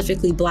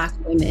specifically Black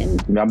women.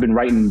 I've been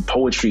writing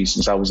poetry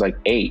since I was like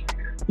 8.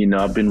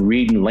 I've been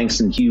reading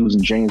Langston Hughes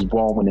and James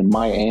Baldwin and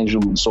Maya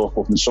Angelou and so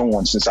forth and so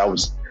on since I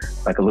was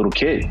like a little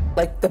kid.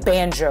 Like the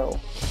banjo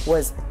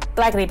was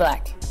blackity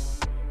black,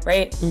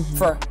 right? Mm-hmm.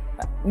 For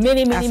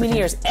many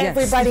years.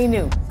 Everybody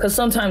knew. Because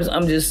sometimes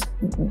I'm just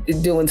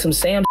doing some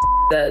Sam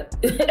that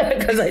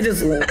because I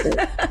just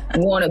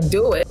want to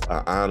do it.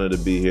 An honor to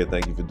be here.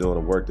 Thank you for doing the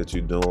work that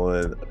you're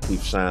doing.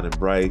 Keep shining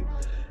bright.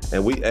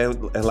 And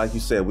like you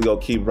said, we gonna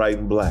keep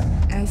writing black.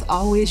 As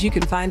always, you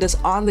can find us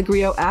on the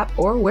GRIO app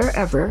or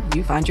wherever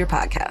you find your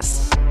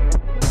podcasts.